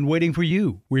ready and waiting for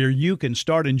you, where you can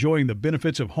start enjoying the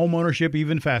benefits of homeownership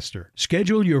even faster.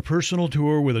 Schedule your personal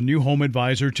tour with a new home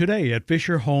advisor today at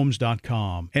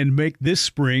FisherHomes.com and make this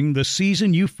spring the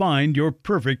season you find your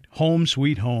perfect home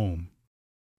sweet home.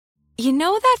 You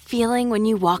know that feeling when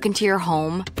you walk into your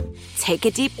home, take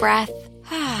a deep breath,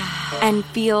 and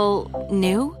feel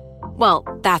new? Well,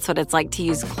 that's what it's like to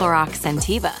use Clorox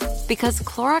Scentiva. Because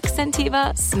Clorox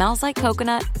Scentiva smells like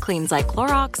coconut, cleans like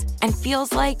Clorox, and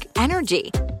feels like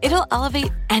energy. It'll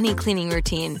elevate any cleaning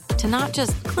routine to not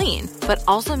just clean, but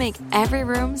also make every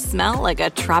room smell like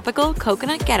a tropical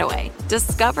coconut getaway.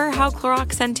 Discover how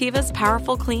Clorox Scentiva's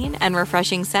powerful clean and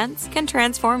refreshing scents can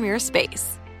transform your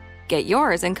space. Get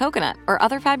yours in coconut or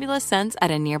other fabulous scents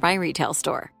at a nearby retail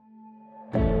store.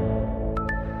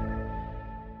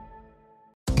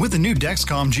 With the new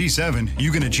Dexcom G7,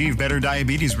 you can achieve better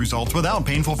diabetes results without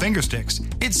painful finger sticks.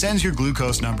 It sends your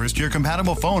glucose numbers to your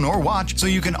compatible phone or watch so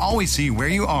you can always see where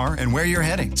you are and where you're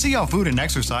heading. See how food and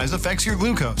exercise affects your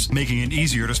glucose, making it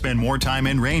easier to spend more time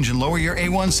in range and lower your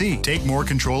A1C. Take more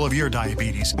control of your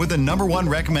diabetes with the #1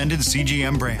 recommended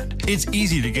CGM brand. It's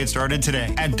easy to get started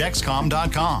today at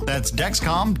Dexcom.com. That's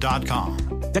Dexcom.com.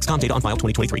 Dexcom data on file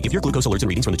 2023. If your glucose alerts and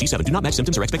readings from the G7 do not match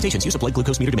symptoms or expectations, use a blood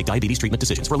glucose meter to make diabetes treatment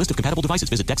decisions. For a list of compatible devices,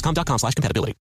 visit Dexcom.com/compatibility.